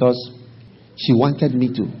that was because she wanted me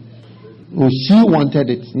to. Oh, she wanted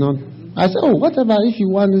it, not. I said, "Oh, whatever, if you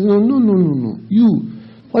want." No. You,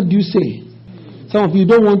 what do you say? Some of you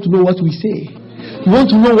don't want to know what we say. You want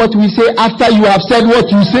to know what we say after you have said what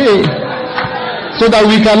you say, so that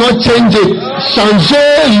we cannot change it.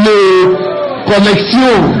 Changer le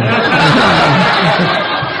connexion.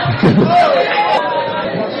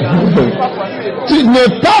 Tu n'es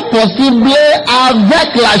pas possible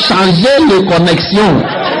avec la changer le connexion.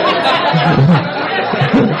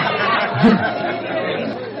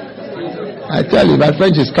 I tell you, my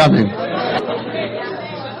French is coming.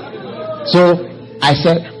 So I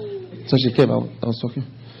said, so she came. I was talking.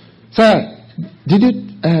 "Sir, did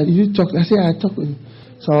you talk?" I said, "I talked with him."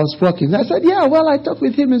 So I was walking. I said, "Yeah, well, I talked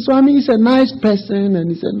with him, and so he's a nice person."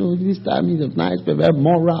 And he said, "No, this time he's a nice person, very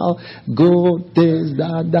moral, good, this,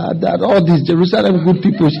 that, all these Jerusalem good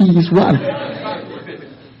people. He is one."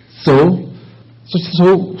 So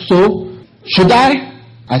should I?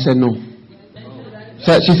 I said no.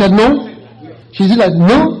 So she said no. She said like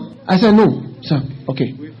no. I said no. So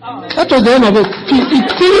okay. That was the end of it.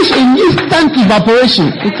 It finished in instant evaporation.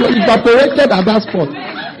 It was evaporated at that spot.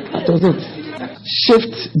 That was it.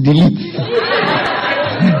 Shift, delete.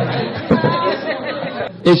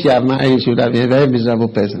 If she had married, she would have been a very miserable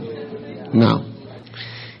person. Now,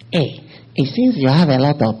 hey, it seems you have a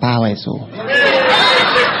lot of power, so.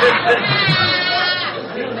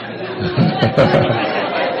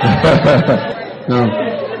 No.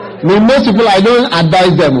 Most people, I don't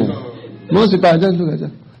advise them. Most people, I just look at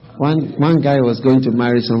them. One guy was going to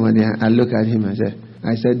marry somebody. I look at him. I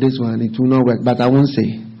said, "This one, it will not work, but I won't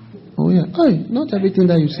say." "Oh yeah, not everything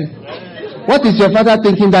that you say." What is your father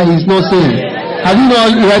thinking that he's not saying? Have you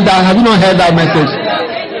not read that? Have you not heard that message?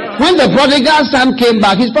 When the prodigal son came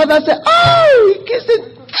back, his father said, "Oh, he kissed it."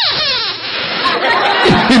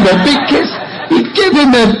 In a big kiss. He gave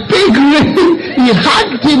him a big ring. He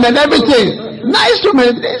hugged him and everything. Nice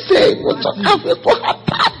woman. They say, "What's up? Have a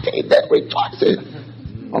party." They rejoicing.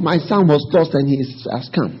 Oh, my son was lost and he has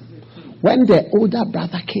come. When the older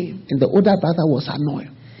brother came, and the older brother was annoyed,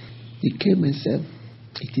 he came and said,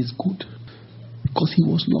 "It is good," because he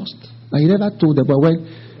was lost. But he never told the boy when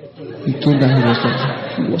he came that he was lost.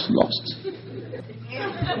 He was lost.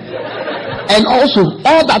 And also,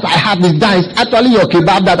 all that I have is that is actually your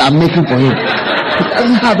kebab that I'm making for him. He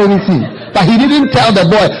doesn't have anything. But he didn't tell the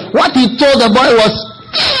boy. What he told the boy was,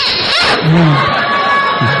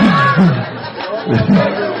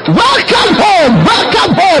 "Welcome home,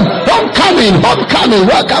 welcome home, homecoming,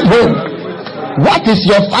 welcome home." What is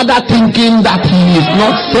your father thinking that he is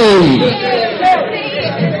not saying?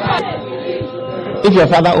 If your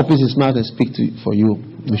father opens his mouth and speaks for you,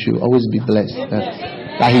 you should always be blessed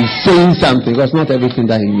that he's saying something, because not everything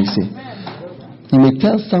that he will say. He may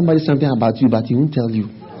tell somebody something about you, but he won't tell you.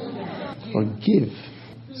 Forgive.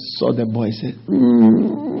 So the boy said,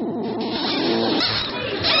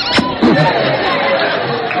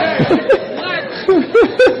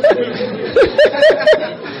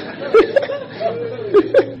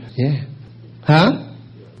 yeah. Huh?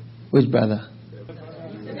 Which brother?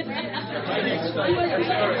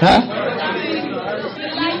 Huh?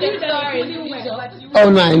 Oh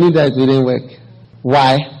no, I knew that it didn't work.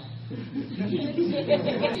 Why?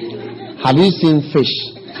 Have you seen fish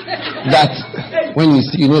that when you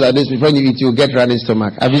see, you know that this when you eat you get running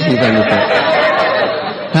stomach? Have you seen that before?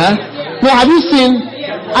 Huh? No, have you seen?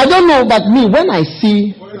 I don't know, but me, when I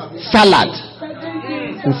see salad,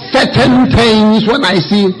 certain things, when I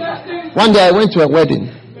see, one day I went to a wedding.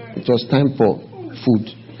 It was time for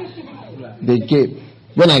food. They gave.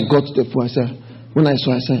 When I got to the food,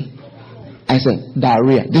 I said,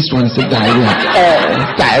 diarrhea. This one said diarrhea.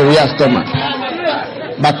 Oh, diarrhea stomach.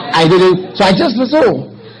 But I didn't. So I just said,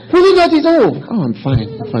 "Oh, who did not eat? Oh, I'm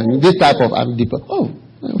fine. This type of I'm deeper. Oh,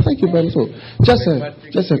 thank you very much. So just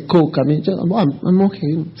a Coke. I mean, I'm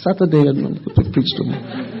okay. Saturday I'm going to preach to me.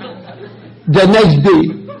 The next day,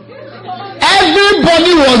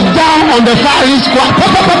 everybody was down on the firing squad.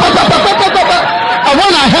 And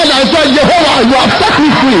when I heard, I said, "Jehovah, you have set me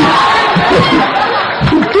free."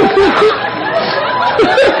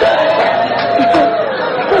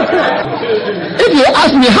 you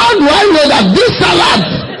ask me, how do I know that this salad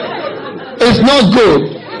is not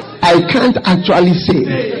good? I can't actually say.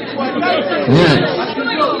 Yes.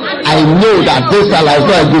 I know that this salad is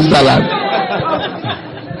not a good salad.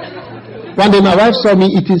 One day my wife saw me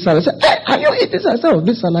eating salad. She said, hey, are you eating salad? I said, oh,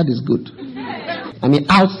 this salad is good. I mean,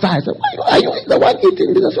 outside. I said, why are you the one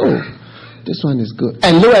eating this? I said, oh, this one is good.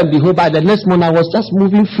 And lo and behold, by the next morning I was just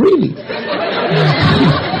moving freely.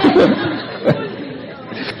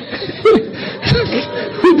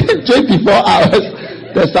 Within 24 hours,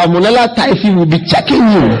 the salmonella typhi will be checking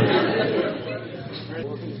you.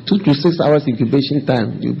 2 to 6 hours incubation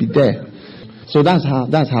time, you'll be there. So that's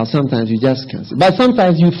how sometimes you just can't see. But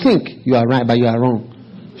sometimes you think you are right, but you are wrong.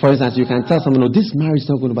 For instance, you can tell someone, no, this marriage is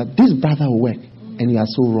not going to work, but this brother will work, and you are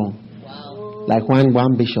so wrong. Wow. Like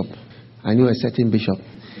one bishop. I knew a certain bishop.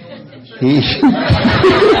 He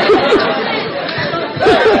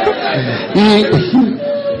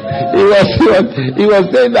was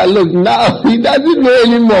saying that, look, now he doesn't know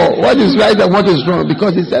anymore what is right and what is wrong,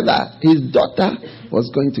 because he said that his daughter was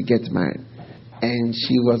going to get married, and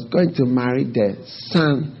she was going to marry the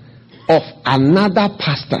son of another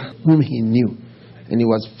pastor whom he knew, and he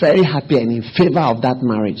was very happy and in favor of that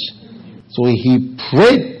marriage. So he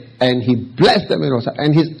prayed and he blessed them,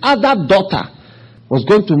 and his other daughter was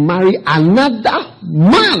going to marry another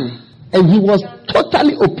man, and he was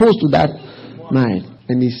totally opposed to that marriage.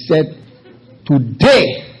 And he said,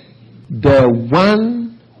 today the one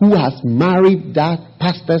who has married that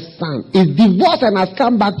pastor's son is divorced and has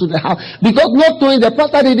come back to the house, because not knowing, the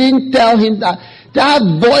pastor didn't tell him that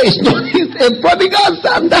boy is not a prodigal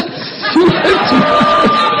son.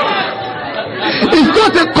 It's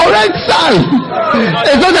not a correct son.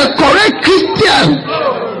 It's not a correct Christian.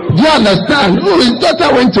 Do you understand? Oh, his daughter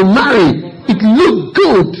went to marry. It looked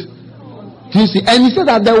good. Do you see? And he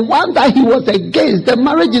said that the one that he was against, the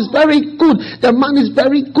marriage is very good, the man is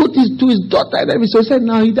very good to his daughter, and everything. So he said,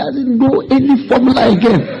 now he doesn't know any formula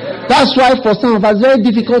again. That's why for some of us, it's very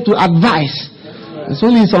difficult to advise. It's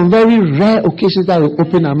only some very rare occasions that we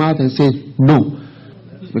open our mouth and say no,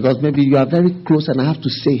 because maybe you are very close and I have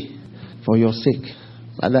to say for your sake.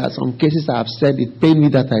 But there are some cases I have said, it pained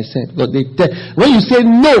me that I said, but when you say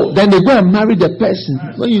no, then they go and marry the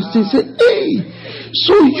person. When you say hey,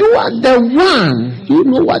 so you are the one. You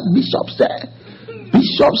know what Bishop said?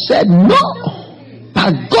 Bishop said no,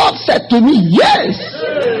 but God said to me yes.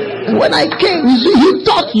 And when I came, he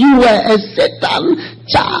thought you were a Satan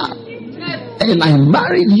child, and I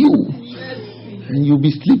married you. And you'll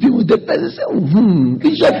be sleeping with the person. Say,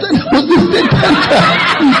 Bishop said I was a Satan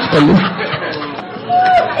child.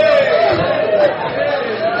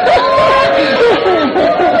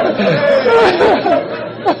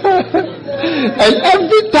 And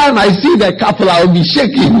every time I see the couple, I will be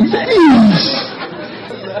shaking.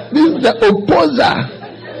 This is the opposer.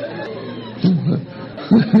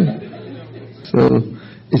 So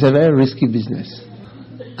it's a very risky business.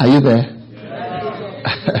 Are you there?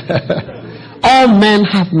 All men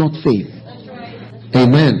have not faith.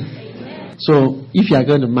 Amen. So if you are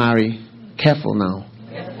going to marry, careful now.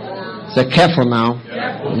 Say careful now.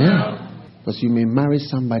 Yeah. Because you may marry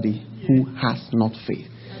somebody who has not faith.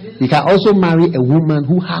 You can also marry a woman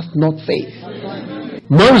who has not faith.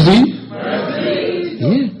 Mercy.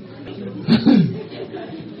 Yeah.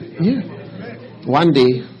 Yeah. One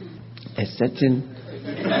day, a certain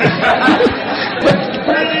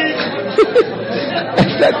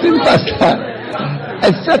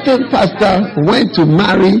pastor went to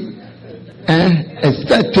marry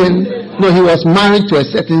he was married to a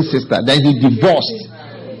certain sister. Then he divorced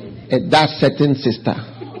that certain sister.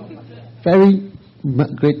 Very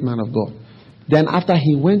great man of God. Then after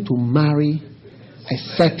he went to marry a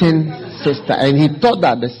certain sister, and he thought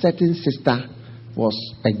that the certain sister was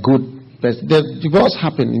a good person. The divorce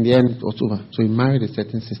happened in the end, it was over. So he married a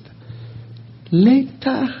certain sister.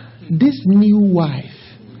 Later, this new wife,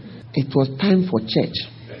 it was time for church.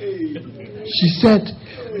 She said,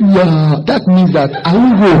 yeah, that means that I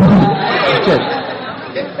will go to church.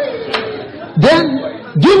 Then,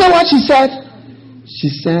 do you know what she said? She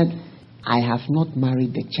said, I have not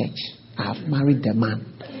married the church. I have married the man.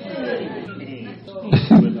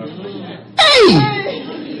 Hey!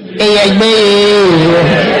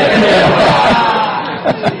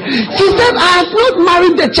 She said, I have not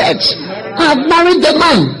married the church. I have married the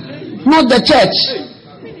man, not the church.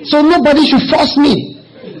 So nobody should force me.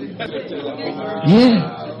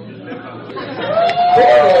 Yeah.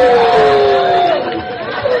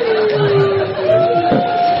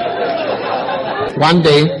 One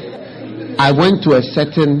day, I went to a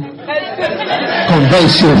certain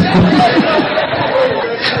convention.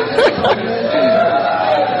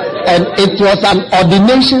 And it was an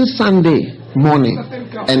ordination Sunday morning,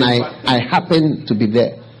 and I happened to be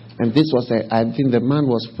there. And this was, I think the man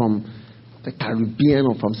was from the Caribbean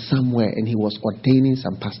or from somewhere, and he was ordaining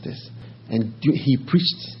some pastors. And he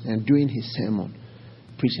preached, and during his sermon,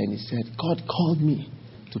 and he said, God called me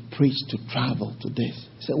to preach, to travel to this.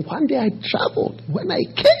 He said, one day I traveled. When I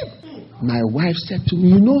came, my wife said to me,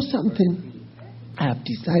 you know something? I have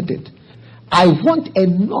decided I want a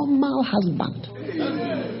normal husband.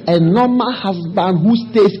 A normal husband who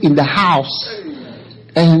stays in the house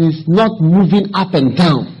and is not moving up and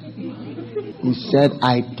down. He said,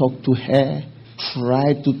 I talked to her,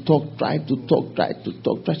 tried to talk.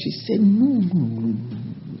 She said, no,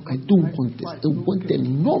 I don't want this. I want a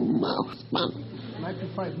normal husband. 9 to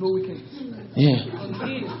 5, no weekends. Yeah.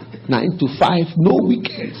 9 to 5, no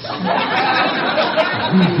weekends.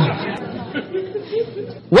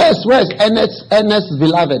 Where's Ernest's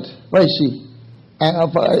beloved? Where is she?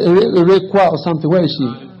 Requa or something. Where is she?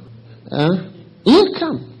 Yeah,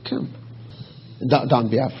 come. Don't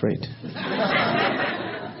be afraid.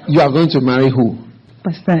 You are going to marry who?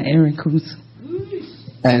 Pastor Eric.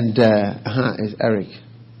 And is Eric.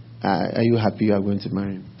 Are you happy you are going to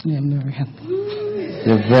marry him? Yeah, I'm very happy.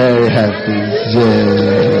 You're very happy.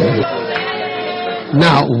 Yeah.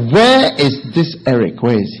 Now, where is this Eric?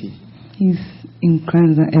 Where is he? He's in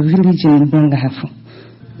Kranza, a village in Brangahafo.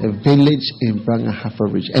 A village in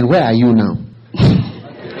Brangahafo region. And where are you now?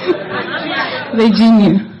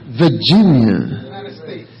 Virginia.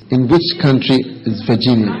 In which country is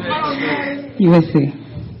Virginia? USA.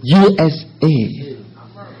 USA.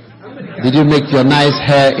 Did you make your nice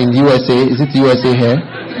hair in USA? Is it USA hair?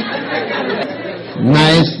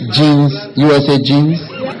 Nice jeans, USA jeans?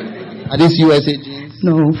 Are these USA jeans?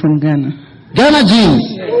 No, from Ghana. Ghana jeans?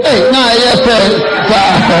 Hey, no, yes,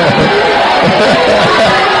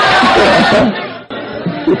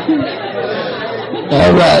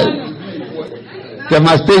 all right.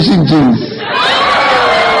 Demonstration jeans.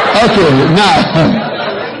 Okay,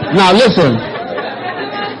 now listen.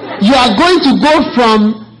 You are going to go from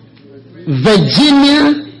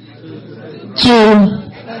Virginia to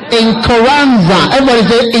Incoranza. Everybody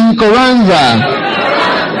say Incoranza.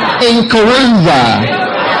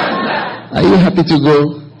 Are you happy to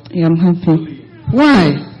go? Yeah, I'm happy.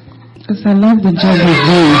 Why? Because I love the job we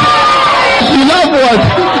do. You love what?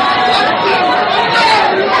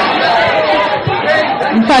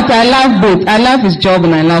 In fact, I love both. I love his job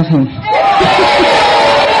and I love him.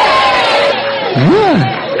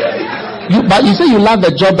 Yeah. But you say you love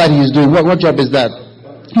the job that he's doing. What job is that?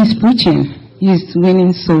 He's preaching. He's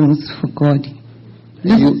winning souls for God.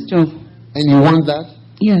 That's his job. And you want that?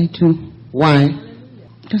 Yeah, I do. Why?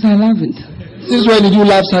 Because I love it. Since when did you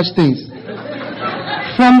love such things?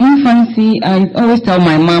 From infancy, I always tell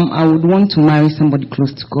my mom I would want to marry somebody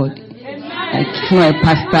close to God. Like, a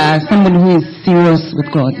pastor, somebody who is serious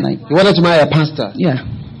with God. Like, you wanted to marry a pastor? Yeah.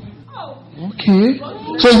 Okay.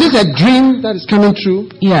 So is this a dream that is coming true?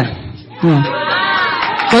 Yeah.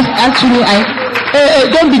 Because actually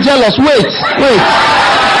Hey, don't be jealous. Wait.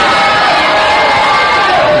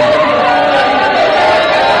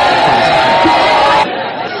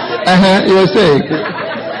 You were saying?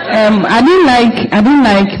 I didn't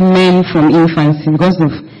like men from infancy because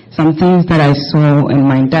of some things that I saw in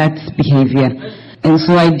my dad's behavior. And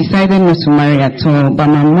so I decided not to marry at all. But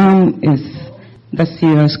my mom is the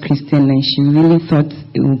serious Christian and she really thought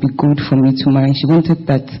it would be good for me to marry. She wanted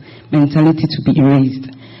that mentality to be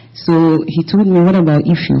erased. So he told me, what about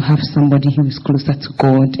if you have somebody who is closer to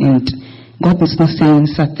God and God is not saying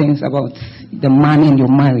certain things about the man in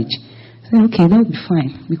your marriage? I said, okay, that would be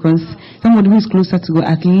fine. Because somebody who is closer to God,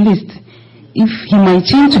 at least, if he might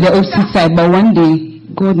change to the opposite side, but one day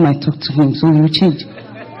God might talk to him, so he will change.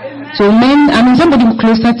 So somebody who is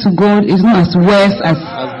closer to God is not as worse as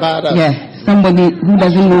bad as somebody who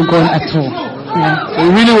doesn't know God at all. Yeah. So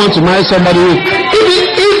you really want to marry somebody who,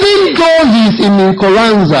 even though he's in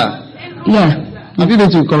Nkoranza. Yeah. Have you been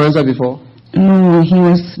to Nkoranza before? No, he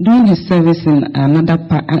was doing his service in another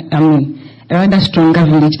part, a rather stronger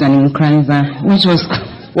village than Nkoranza, which was...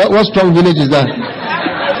 What strong village is that?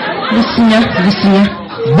 Busunya?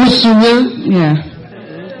 Yeah.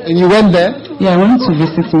 And you went there? Yeah, I went to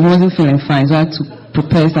visit him. He wasn't feeling fine, so I had to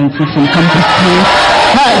prepare some food from campus.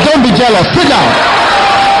 Hey, don't be jealous. Sit down.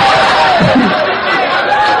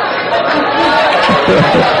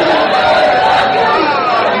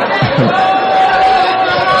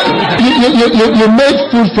 You made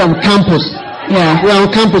food from campus. Yeah. We're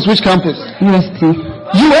on campus. Which campus? UST.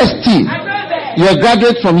 You're a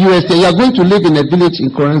graduate from UST. You're going to live in a village in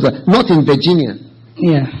Koranza, not in Virginia.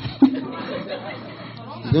 Yeah.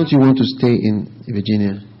 Don't you want to stay in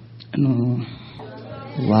Virginia? No.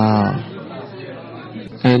 Wow.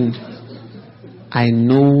 And I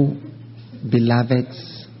know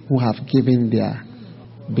beloveds who have given their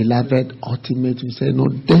beloved ultimate to say, no,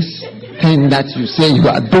 this thing that you say you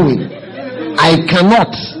are doing, I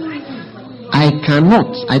cannot.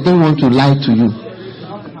 I don't want to lie to you.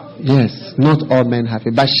 Yes, not all men have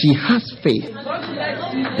it, but she has faith.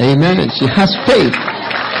 Amen. She has faith.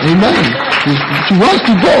 Amen. She wants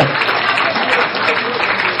to go.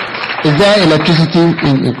 Is there electricity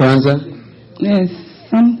in Kwanzaa? Yes,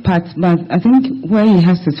 some parts, but I think where he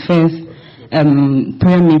has his first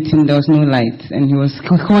prayer meeting, there was no light, and he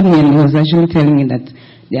called me and he was actually telling me that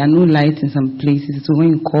there are no lights in some places. So when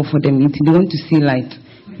you call for the meeting, they want to see light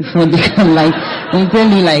before they can light. They tell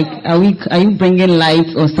you like, are you bringing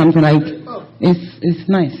lights or something like? It's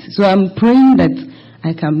nice. So I'm praying that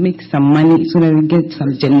I can make some money so that we get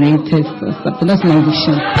some generators or something. That's my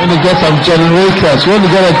vision. When you get some generators, when you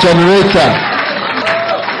get a generator,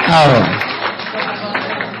 oh,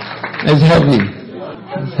 it's heavy.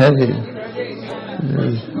 It's heavy.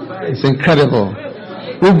 It's incredible.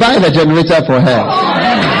 We'll buy the generator for her.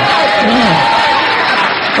 Yeah.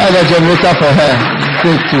 Buy the generator for her.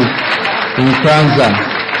 Take to in Kwanzaa.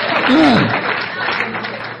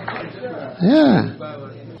 Yeah.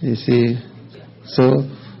 You see.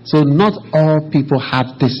 So not all people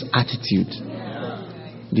have this attitude.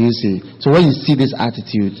 Do you see? So when you see this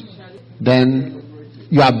attitude, then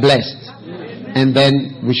you are blessed. And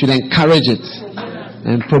then we should encourage it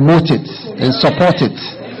and promote it and support it.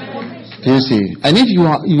 Do you see? And if you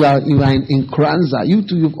are in Kwanzaa,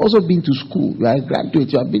 you've also been to school. You are a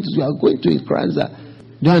graduate. You are going to Kwanzaa.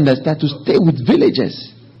 You understand? To stay with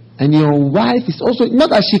villagers. And your wife is also, not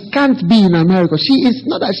that she can't be in America. She is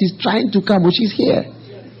not that she's trying to come, but she's here.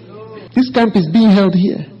 This camp is being held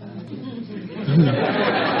here.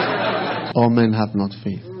 All men have not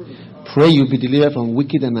faith. Pray you be delivered from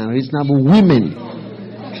wicked and unreasonable women.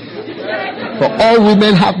 For all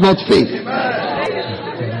women have not faith.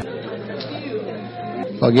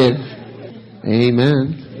 Forgive.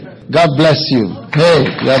 Amen. God bless you. Hey,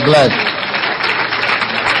 you are blessed.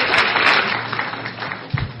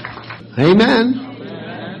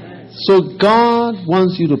 Amen. So God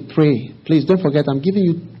wants you to pray. Please don't forget, I'm giving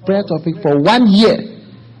you prayer topic for 1 year.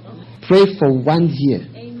 Pray for 1 year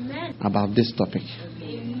about this topic.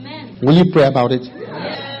 Will you pray about it?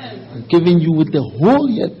 I'm giving you with the whole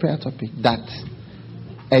year prayer topic that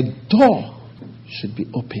a door should be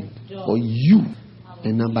opened for you.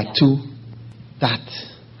 And number 2, that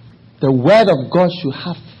the word of God should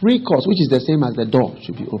have free course, which is the same as the door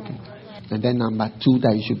should be opened. And then number 2,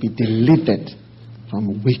 that you should be delivered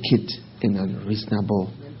from wicked and unreasonable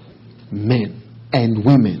men and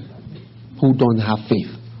women who don't have faith.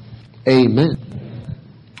 Amen.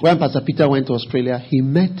 When Pastor Peter went to Australia, he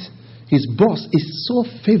met his boss is so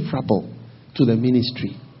favorable to the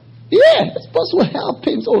ministry. Yeah, his boss will help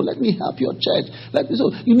him. So let me help your church.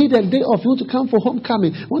 So you need a day off. You want to come for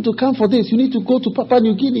homecoming. You want to come for this. You need to go to Papua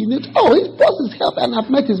New Guinea. His boss is help. And I've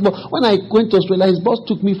met his boss. When I went to Australia, his boss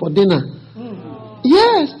took me for dinner.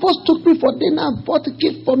 Yes, boss took me for dinner, bought a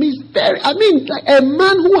gift for me. Like a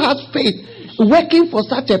man who has faith, working for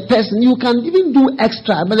such a person, you can even do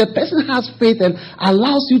extra. But the person has faith and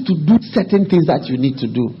allows you to do certain things that you need to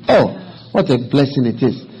do. Oh, what a blessing it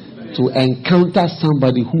is to encounter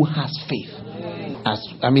somebody who has faith.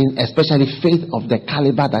 Especially faith of the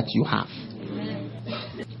caliber that you have.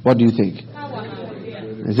 What do you think?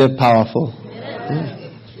 Is it powerful? Yeah.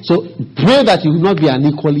 So pray that you will not be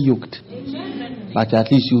unequally yoked. But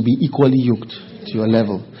at least you'll be equally yoked to your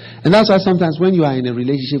level. And that's why sometimes when you are in a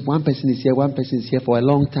relationship, one person is here for a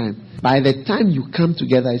long time. By the time you come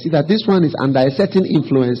together, you see that this one is under a certain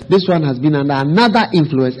influence, this one has been under another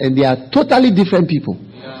influence, and they are totally different people.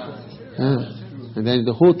 And then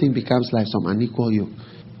the whole thing becomes like some unequal yoke.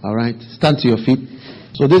 Alright, stand to your feet.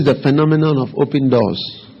 So this is the phenomenon of open doors.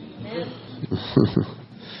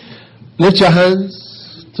 Lift your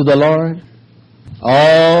hands to the Lord.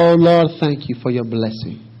 Oh Lord, thank you for your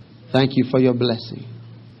blessing. Thank you for your blessing.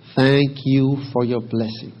 Thank you for your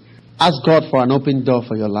blessing. Ask God for an open door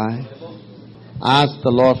for your life. Ask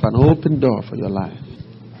the Lord for an open door for your life.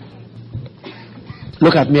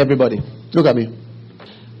 Look at me, everybody. Look at me.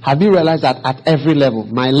 Have you realized that at every level,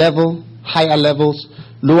 my level, higher levels,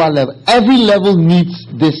 lower level, every level needs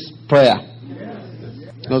this prayer?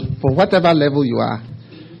 Because for whatever level you are,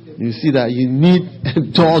 you see that you need a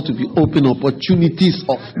door to be open, opportunities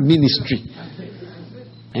of ministry.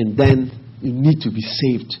 And then you need to be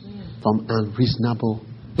saved from unreasonable.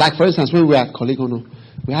 Like for instance, when we were at Kolegono,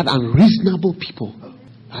 we had unreasonable people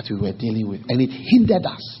that we were dealing with. And it hindered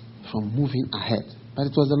us from moving ahead. But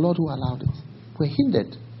it was the Lord who allowed it. We're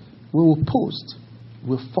hindered. We were opposed.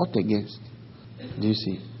 We fought against. Do you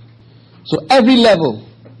see? So every level,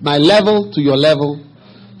 my level to your level,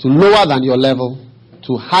 to lower than your level,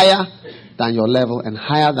 to higher than your level, and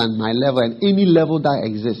higher than my level, and any level that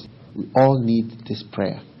exists, we all need this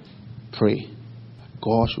prayer. Pray.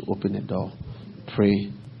 God should open a door.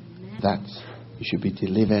 Pray that you should be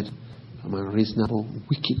delivered from unreasonable,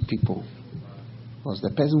 wicked people. Because the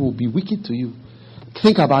person will be wicked to you.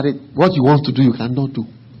 Think about it. What you want to do, you cannot do.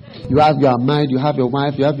 You are married, you have your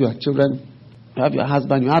wife, you have your children, you have your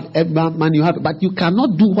husband, you have every man, but you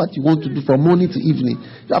cannot do what you want to do from morning to evening.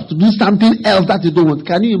 You have to do something else that you don't want.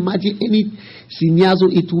 Can you imagine any scenarios?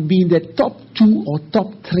 It will be in the top 2 or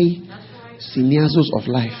top 3 scenarios of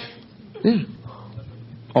life. Yeah.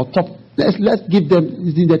 Or let's give them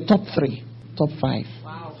in the top 3, top 5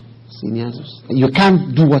 scenarios. You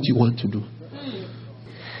can't do what you want to do.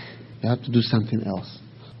 You have to do something else.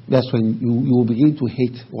 That's when you will begin to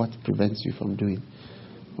hate what prevents you from doing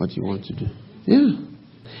what you want to do. Yeah.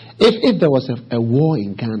 If there was a war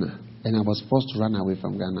in Ghana and I was forced to run away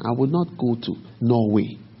from Ghana, I would not go to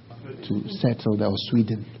Norway to settle there, or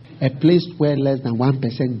Sweden, a place where less than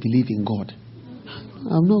 1% believe in God.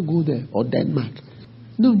 I will not go there. Or Denmark.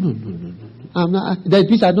 No. I'm not. That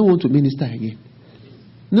means I don't want to minister again.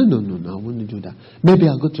 No. I wouldn't do that. Maybe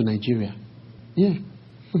I'll go to Nigeria. Yeah.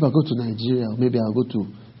 Maybe I'll go to Nigeria, or maybe I'll go to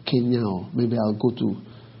Kenya, or maybe I'll go to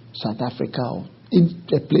South Africa, or in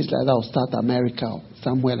a place like that, or South America, or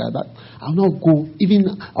somewhere like that. I'll not go. Even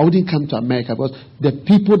I wouldn't come to America, because the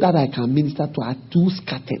people that I can minister to are too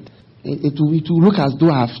scattered. It will look as though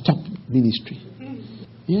I have stopped ministry.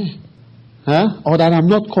 Yeah. Or that I'm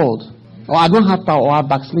not called, or I don't have power, or I'm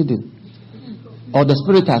backsliding, or the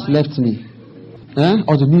Spirit has left me,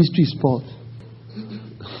 or the ministry is spoiled.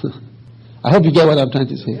 I hope you get what I'm trying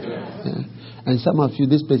to say. Yeah. And some of you,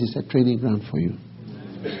 this place is a training ground for you.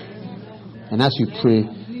 And as you pray,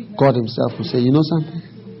 God Himself will say, you know something?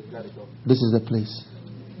 This is the place.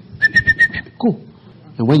 Go.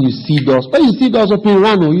 And when you see doors open,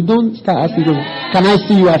 run. You don't start asking, can I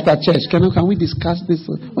see you after church? Can we discuss this?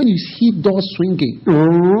 When you see doors swinging,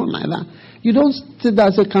 like that, you don't sit there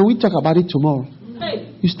and say, can we talk about it tomorrow?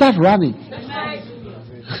 You start running.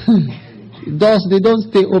 Doors, they don't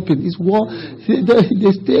stay open. It's war.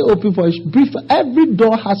 They stay open for a brief. Every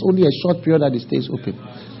door has only a short period that it stays open.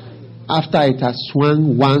 After it has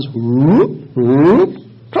swung once,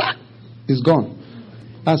 it's gone.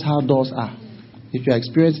 That's how doors are. If you are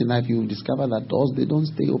experienced in life, you will discover that doors, they don't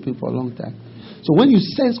stay open for a long time. So when you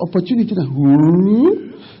sense opportunity,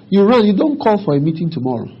 you run. You don't call for a meeting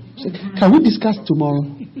tomorrow. Say, can we discuss tomorrow?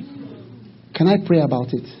 Can I pray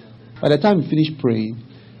about it? By the time you finish praying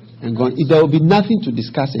and gone, there will be nothing to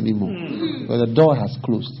discuss anymore, because the door has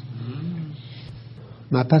closed.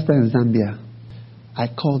 My pastor in Zambia, I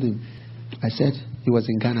called him. I said, he was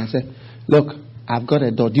in Ghana. I said, look, I've got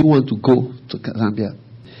a door. Do you want to go to Zambia?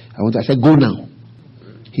 I said, go now.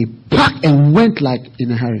 He packed and went like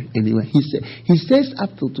in a hurry. Anyway, he says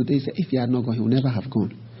up till today, if he had not gone, he would never have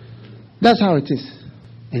gone. That's how it is.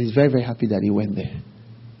 And he's very, very happy that he went there.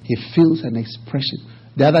 He feels an expression.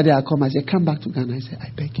 The other day I come, I said, come back to Ghana. I said, I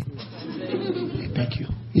beg you. I beg you.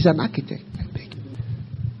 He's an architect. I beg you.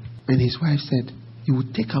 And his wife said, you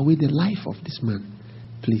would take away the life of this man.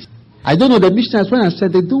 Please. I don't know, the missionaries, when I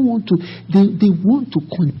said they don't want to, they want to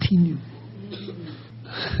continue.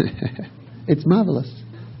 It's marvelous.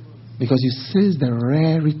 Because you sense the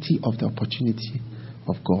rarity of the opportunity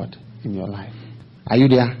of God in your life. Are you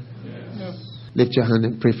there? Yes. Lift your hand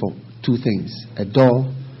and pray for two things. A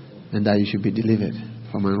door, and that you should be delivered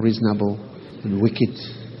from unreasonable and wicked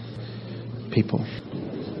people.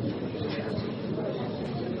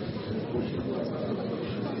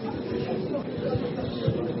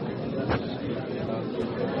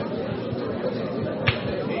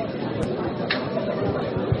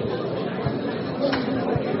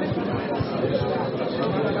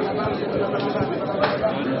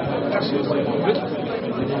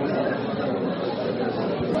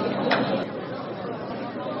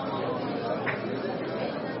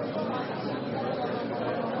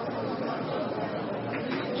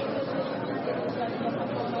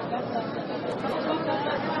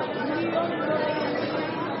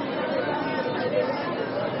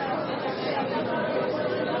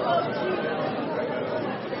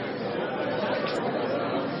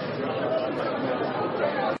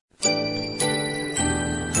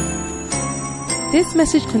 This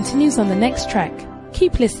message continues on the next track.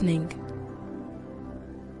 Keep listening.